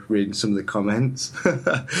enjoy reading some of the comments.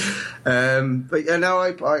 But yeah, no,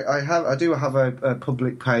 I do have a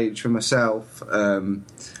public page for myself that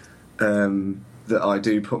I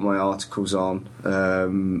do put my articles on.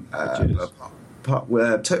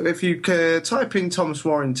 If you type in Thomas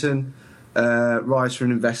Warrington, writer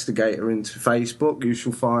and investigator into Facebook, you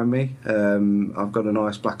shall find me. I've got a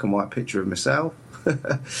nice black and white picture of myself.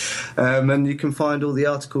 And you can find all the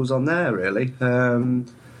articles on there, really.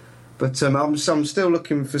 But I'm still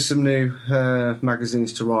looking for some new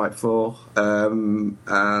magazines to write for. And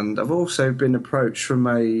I've also been approached from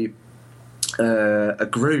a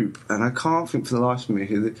group, and I can't think for the life of me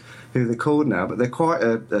who they're called now, but they're quite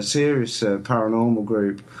a serious paranormal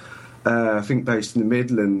group. I think based in the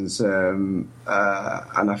Midlands, and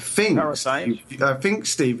I think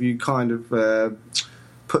Steve, you kind of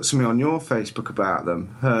put something on your Facebook about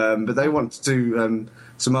them, but they want to do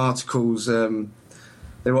some articles.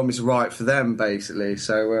 They want me to write for them, basically.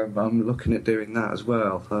 So I'm looking at doing that as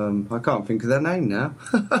well. I can't think of their name now.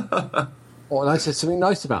 Well, I said something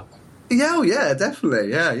nice about them. Yeah, definitely.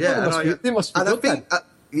 Yeah. They must be good then.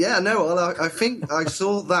 I think I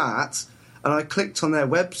saw that. And I clicked on their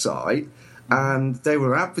website, and they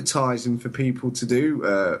were advertising for people to do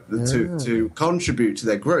to contribute to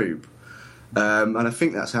their group, and I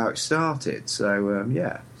think that's how it started. So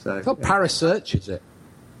So it's not Parasearch, is it?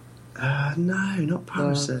 No, not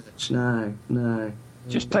Parasearch. No.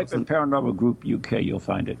 Just type in Paranormal Group UK, you'll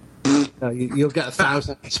find it. You'll get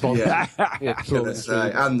 1,000 responses.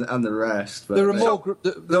 And the rest. But there are more groups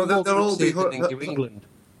in New England.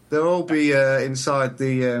 They'll all be inside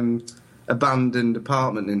the abandoned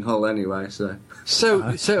apartment in Hull anyway. So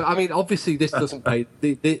I mean, obviously this doesn't pay.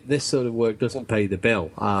 This sort of work doesn't pay the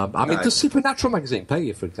bill. Does Supernatural magazine pay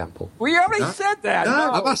you, for example? We already said that.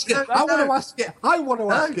 No, I'm asking. I want to ask it. I want to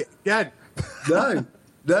ask it again.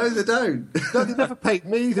 No, they don't. No, they never paid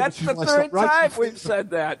me. That's the third time we've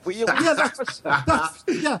said that.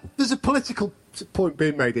 There's a political point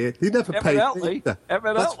being made here. They never paid me either.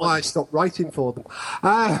 That's why I stopped writing for them.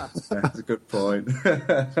 That's a good point.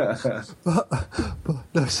 but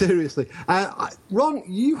no, seriously, Ron,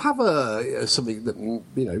 you have something that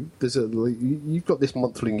you've got this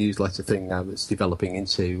monthly newsletter thing now that's developing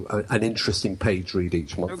into an interesting page read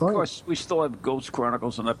each month. Of course, we still have Ghost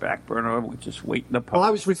Chronicles on the back burner. We're just waiting to publish. Well,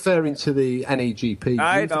 I was referring to the NAGP.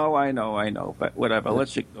 I know, but whatever.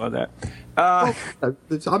 Let's ignore that.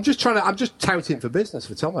 I'm just touting for business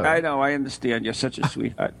for Tomo. I know, I understand. You're such a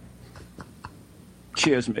sweetheart.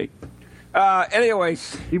 Cheers, mate.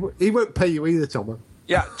 Anyways. He won't pay you either, Tomo.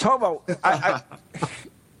 Yeah, Tomo.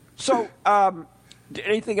 So,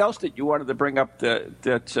 anything else that you wanted to bring up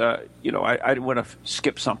that I didn't want to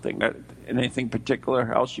skip something. Anything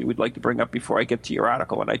particular else you would like to bring up before I get to your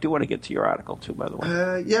article? And I do want to get to your article, too, by the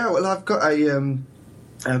way. Well, I've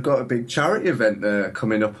got a big charity event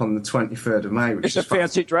coming up on the 23rd of May. It's a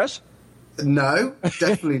fancy dress? No,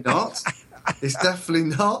 definitely not. It's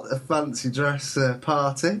definitely not a fancy dress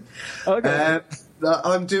party. Okay.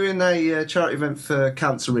 I'm doing a charity event for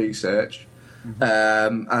cancer research,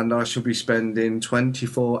 and I shall be spending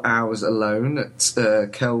 24 hours alone at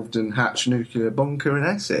Kelvedon Hatch Nuclear Bunker in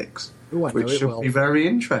Essex, which should be very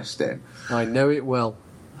interesting. I know it well.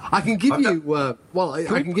 I can give you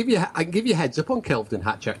I can give you heads up on Kelvedon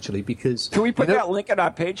Hatch actually, because can we put that link on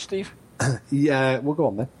our page, Steve? Yeah, we'll go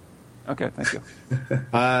on there. Okay, thank you.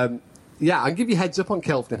 Yeah, I can give you heads up on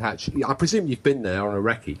Kelvedon Hatch. I presume you've been there on a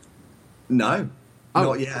recce. No,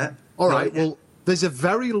 not yet. All right. Well, there's a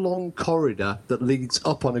very long corridor that leads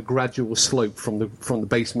up on a gradual slope from the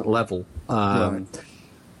basement level.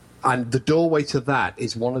 And the doorway to that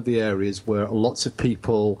is one of the areas where lots of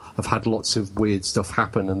people have had lots of weird stuff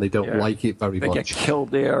happen and they don't like it very much. They get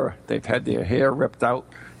killed there. They've had their hair ripped out.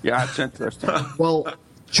 Yeah, it's interesting. Well,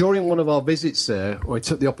 during one of our visits there, I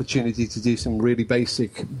took the opportunity to do some really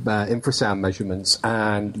basic infrasound measurements,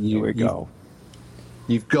 and you've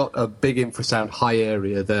got a big infrasound high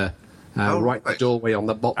area there. Right, the doorway on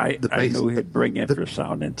the bottom. I knew he'd bring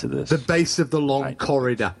infrasound into this. The base of the long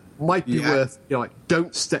corridor might be worth.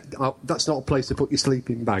 Don't step. That's not a place to put your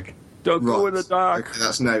sleeping bag. Don't go in the dark. Okay,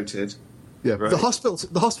 that's noted. Yeah, right. The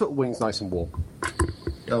hospital wing's nice and warm.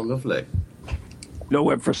 Oh, lovely. No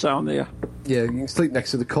infrasound there. Yeah, you can sleep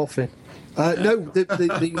next to the coffin. No, the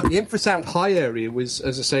infrasound high area was,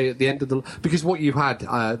 as I say, at the end of the... Because what you had,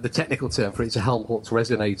 the technical term for it is a Helmholtz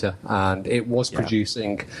resonator, and it was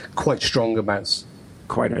producing quite strong amounts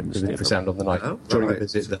of infrasound on the night during the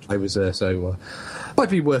visit that I was there, so might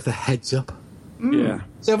be worth a heads up. Yeah.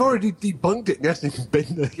 So I've already debunked it, and it hasn't even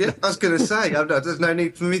been there. Yeah, I was going to say, there's no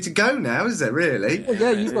need for me to go now, is there, really? Well,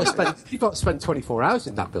 yeah, you've got to spend 24 hours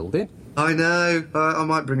in that building. I know. I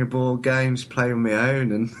might bring a board games, play on my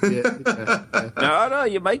own, and no,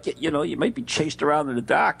 you might get. You might be chased around in the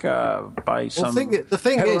dark by some. The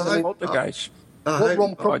thing is, guys. What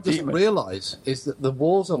Ron probably doesn't realise is that the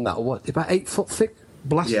walls on that are about 8 foot thick,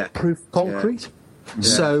 blast-proof concrete. Yeah.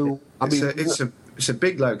 So it's a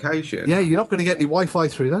big location. Yeah, you're not going to get any Wi-Fi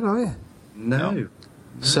through that, are you? No.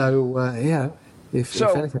 So if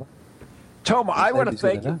anything. Tom, I want to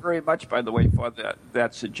thank you very much, by the way, for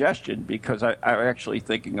that suggestion, because I'm actually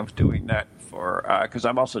thinking of doing that because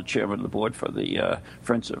I'm also chairman of the board for the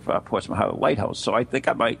Friends of Portsmouth Harbor Lighthouse. So I think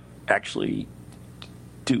I might actually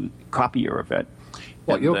copy your event.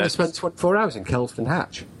 What, you're going to spend 24 hours in Kelvedon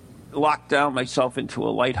Hatch? Lock down myself into a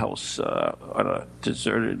lighthouse, on a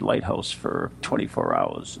deserted lighthouse for 24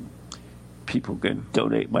 hours. And people can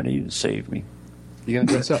donate money to save me. You going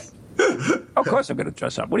to dress up? Of course I'm going to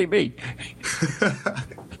dress up. What do you mean?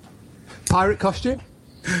 Pirate costume?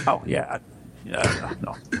 Oh, yeah.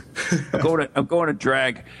 No. I'm going to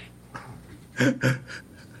drag.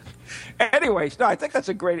 Anyways, no, I think that's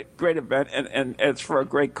a great event, and it's for a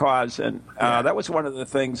great cause. And that was one of the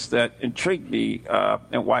things that intrigued me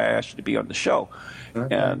and why I asked you to be on the show.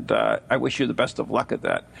 Okay. And I wish you the best of luck at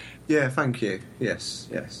that. Yeah, thank you. Yes.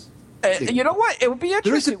 You know what? It would be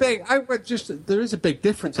interesting. There is a big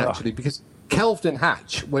difference actually, because Kelvedon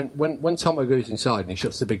Hatch, when Tomo goes inside and he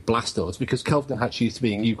shuts the big blast doors, because Kelvedon Hatch used to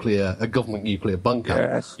be a government nuclear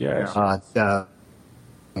bunker. Yes.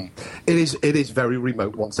 It is very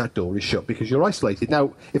remote once that door is shut because you're isolated.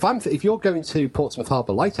 Now, if you're going to Portsmouth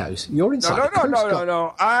Harbour Lighthouse, you're inside.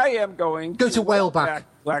 No. I am going to Whaleback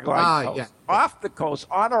Lighthouse, off the coast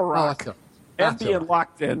on a rock. And being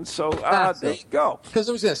locked in, so there you go. Because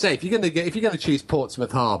I was going to say, if you're going to choose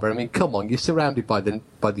Portsmouth Harbour, I mean, come on, you're surrounded by the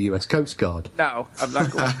US Coast Guard. No, I'm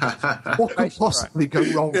not going. What could possibly go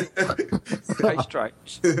wrong? Nice try.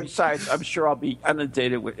 Besides, I'm sure I'll be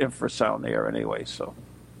inundated with infrasound there anyway. So,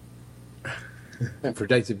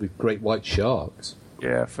 Infiltrated with great white sharks.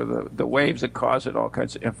 Yeah, for the waves that cause it, all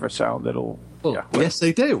kinds of infrasound that'll... Well, yeah. yes,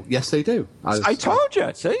 they do. Yes, they do. I told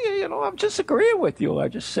you. See, I'm disagreeing with you. I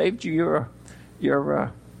just saved you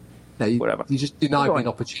your whatever. You just denied me an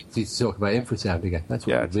opportunity to talk about infrasound again. That's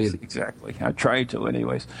what really... exactly. I tried to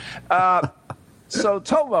anyways. So,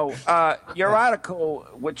 Tomo, your article,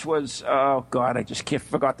 which was... Oh, God, I just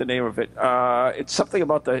forgot the name of it. It's something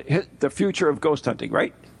about the future of ghost hunting,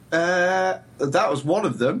 right? That was one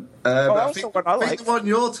of them. I think the one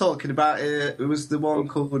you're talking about was the one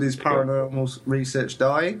called Is Paranormal Research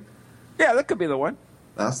Dying? Yeah, that could be the one.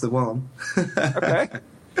 That's the one. Okay.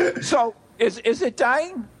 So, is it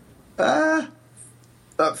dying? From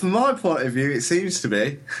my point of view, it seems to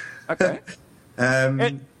be. Okay.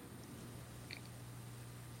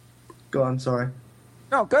 Go on, sorry.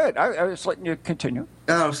 No, good. I was letting you continue.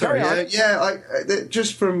 Oh, sorry.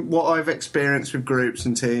 Just from what I've experienced with groups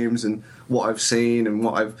and teams, and what I've seen and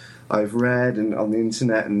what I've read and on the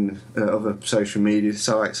internet and other social media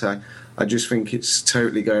sites, I just think it's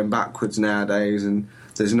totally going backwards nowadays, and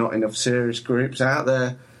there's not enough serious groups out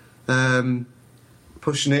there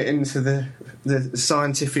pushing it into the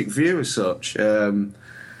scientific view as such.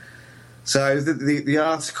 So the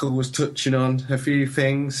article was touching on a few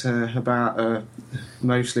things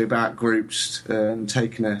mostly about groups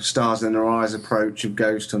taking a stars in their eyes approach of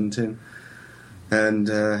ghost hunting, and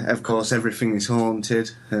of course everything is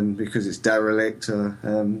haunted, and because it's derelict,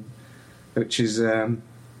 which is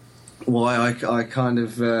why I kind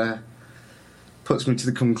of puts me to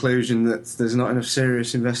the conclusion that there's not enough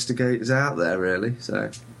serious investigators out there, really.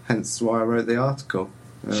 So hence why I wrote the article.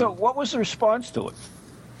 So what was the response to it?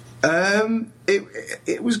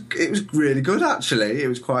 It was really good, actually. It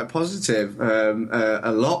was quite positive.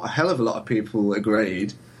 A hell of a lot of people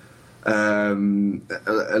agreed. A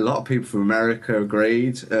lot of people from America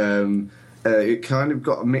agreed. It kind of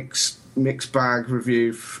got a mixed bag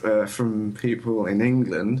review from people in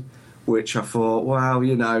England, which I thought, wow,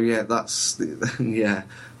 that's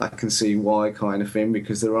I can see why kind of thing,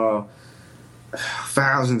 because there are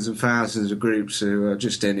thousands and thousands of groups who are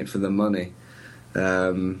just in it for the money.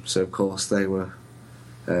 So of course they were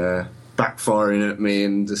backfiring at me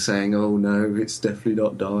and just saying, "Oh no, it's definitely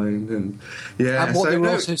not dying." And what they were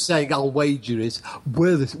also saying, "I'll wager," is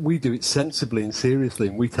we do it sensibly and seriously,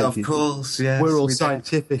 and we take it. Of course, yes, we're all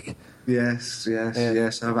scientific. Yes.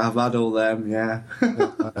 I've had all them. Yeah,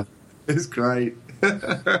 it's great.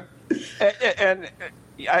 And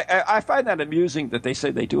I find that amusing that they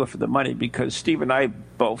say they do it for the money, because Steve and I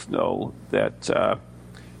both know that.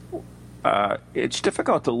 It's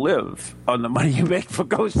difficult to live on the money you make for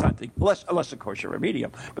ghost hunting, unless of course you're a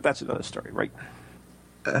medium. But that's another story, right?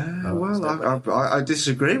 I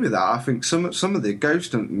disagree with that. I think some of the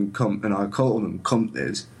ghost hunting and I call them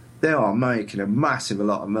companies, they are making a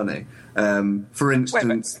lot of money. For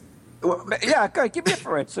instance. Give me a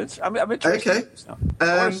for instance. I'm interested. Okay.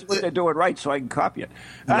 I want to see what they're doing right so I can copy it.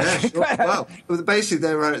 Yeah, sure. Well, basically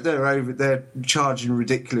they're charging a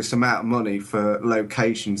ridiculous amount of money for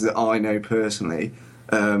locations that I know personally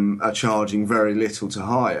are charging very little to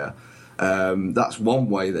hire. That's one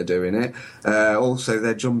way they're doing it. Also,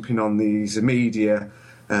 they're jumping on these media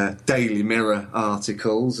Daily Mirror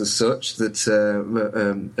articles as such that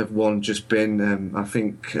have one just been, I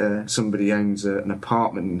think somebody owns an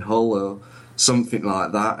apartment in Hull or something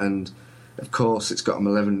like that, and of course it's got a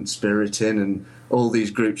malevolent spirit in, and all these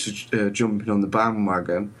groups are jumping on the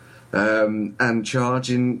bandwagon and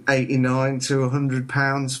charging £89 to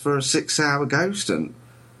 £100 for a 6-hour ghost hunt,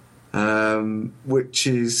 which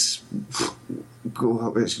is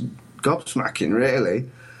it's gobsmacking, really.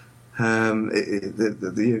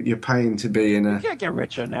 You're paying to be in a... You can't get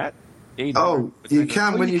rich on that. You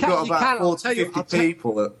can when you've got about 40 to 50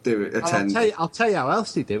 people that do it, attend. I'll tell you how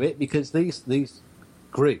else they do it, because these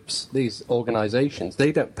groups, these organisations,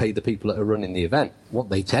 they don't pay the people that are running the event. What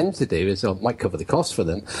they tend to do is, might cover the cost for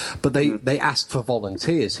them, but they ask for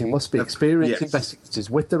volunteers who must be experienced investigators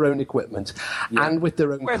with their own equipment and with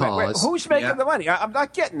their own cars. Wait, who's making the money? I'm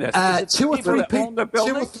not getting this. Two or three people.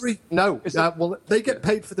 No, well, they get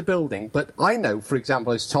paid for the building, but I know, for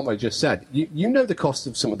example, as Tomo just said, you know the cost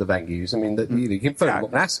of some of the venues. I mean, you can phone them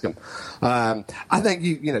up and ask them. I think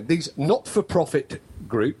these not-for-profit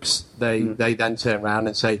groups, they then turn around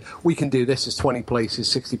and say, we can do this as 20 places,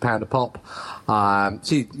 £60 a pop.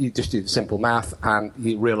 So you just do the simple math and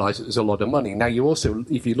you realise that there's a lot of money. Now, you also,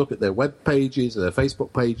 if you look at their web pages, their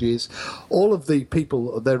Facebook pages, all of the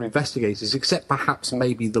people, they're investigators, except perhaps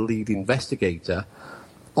maybe the lead investigator,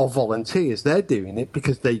 are volunteers. They're doing it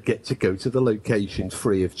because they get to go to the location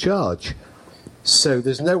free of charge. So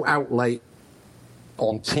there's no outlay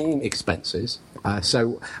on team expenses.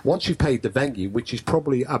 So once you've paid the venue, which is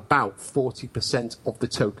probably about 40% of the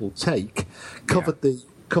total take,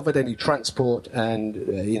 covered any transport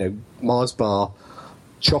and Mars bar,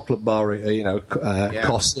 chocolate bar,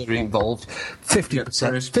 costs that are involved.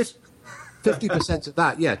 50%. 50% of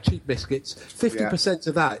that, cheap biscuits. 50%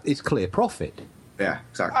 of that is clear profit. Yeah,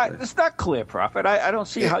 exactly. It's not clear profit. I don't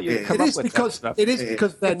see how you come up with that stuff. It is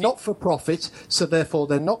because they're not for profit, so therefore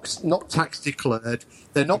they're not tax declared.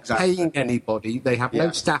 They're not paying anybody. They have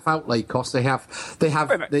no staff outlay costs. They have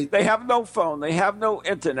no phone. They have no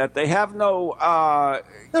internet. They have no.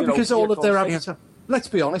 Because all of their advertising. Let's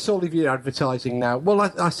be honest. All of your advertising now. Well,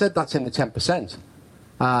 I said that's in the 10%.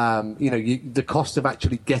 The cost of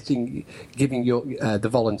actually giving your the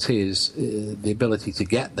volunteers the ability to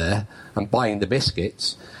get there and buying the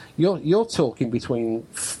biscuits, you're talking between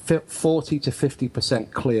 40 to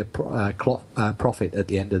 50% clear profit at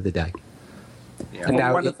the end of the day. Yeah. And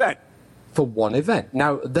now, one event. For one event.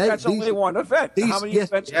 Now that's only one event. How many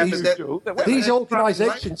events do you do? These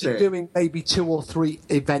organisations are doing maybe 2 or 3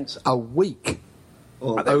 events a week.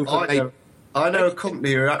 I know a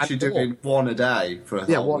company who are actually doing one a day for a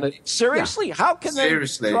whole week. Seriously? How can they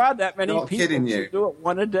draw that many people to do it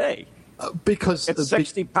one a day? Because it's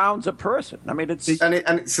 60 pounds a person. I mean, it's and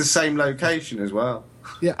it's the same location as well.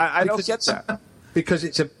 Yeah, I don't get that. Because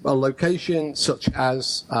it's a location such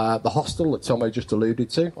as the hostel that Tomo just alluded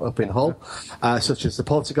to up in Hull, such as the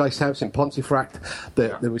Poltergeist House in Pontefract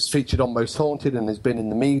that was featured on Most Haunted and has been in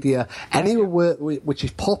the media. Anywhere which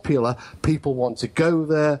is popular, people want to go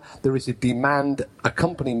there. There is a demand. A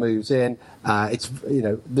company moves in.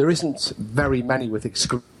 There isn't very many with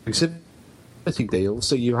exclusivity deals,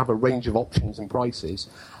 so you have a range of options and prices.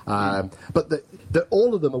 But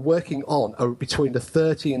all of them are working on between the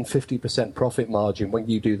 30 and 50% profit margin when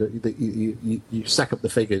you do you stack up the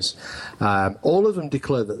figures. All of them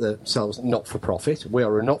declare that themselves not for profit. We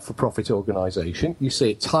are a not for profit organisation. You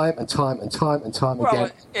see it time and time and time and time again.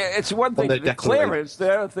 Well, it's one thing to declare it. It's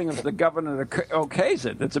the other thing is the governor okays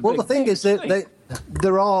it. It's a the thing is that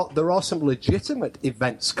there are some legitimate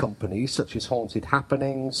events companies such as Haunted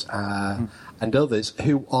Happenings and others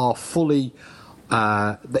who are fully.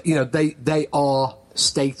 They are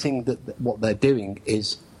stating that what they're doing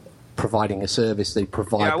is providing a service. They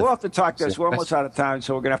provide. Yeah, we'll have to talk this. We're almost out of time,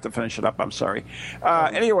 so we're going to have to finish it up. I'm sorry.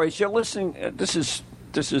 Anyways, you're listening. This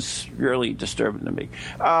is really disturbing to me.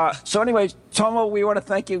 So, anyways, Tomo, we want to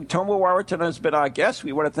thank you. Tomo Warrington has been our guest.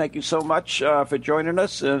 We want to thank you so much for joining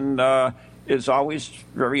us, and it's always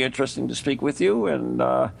very interesting to speak with you. And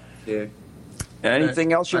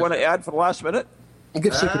anything else you want to add for the last minute? And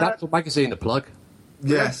give Supernatural Magazine a plug.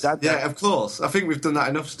 Yes, of course. I think we've done that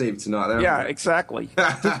enough, Steve, tonight. Yeah, exactly.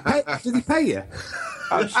 Did he pay you?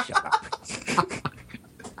 Oh, shut up.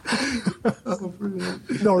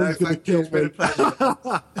 No, he's going to kill me.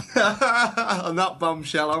 On that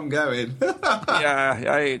bombshell, I'm going. Yeah,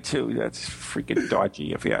 I too. That's freaking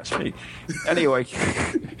dodgy, if you ask me. Anyway,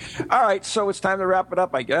 all right, so it's time to wrap it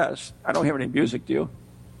up, I guess. I don't hear any music, do you?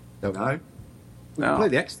 No. We can play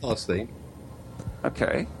the X-Stars theme.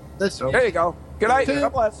 Okay. There you go. Good night.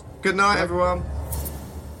 God bless. Good night, everyone.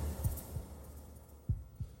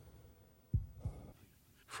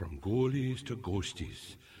 From goalies to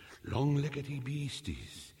ghosties, long-leggedy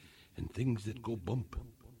beasties, and things that go bump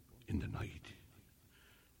in the night.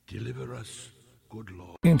 Deliver us, good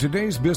Lord. In today's business.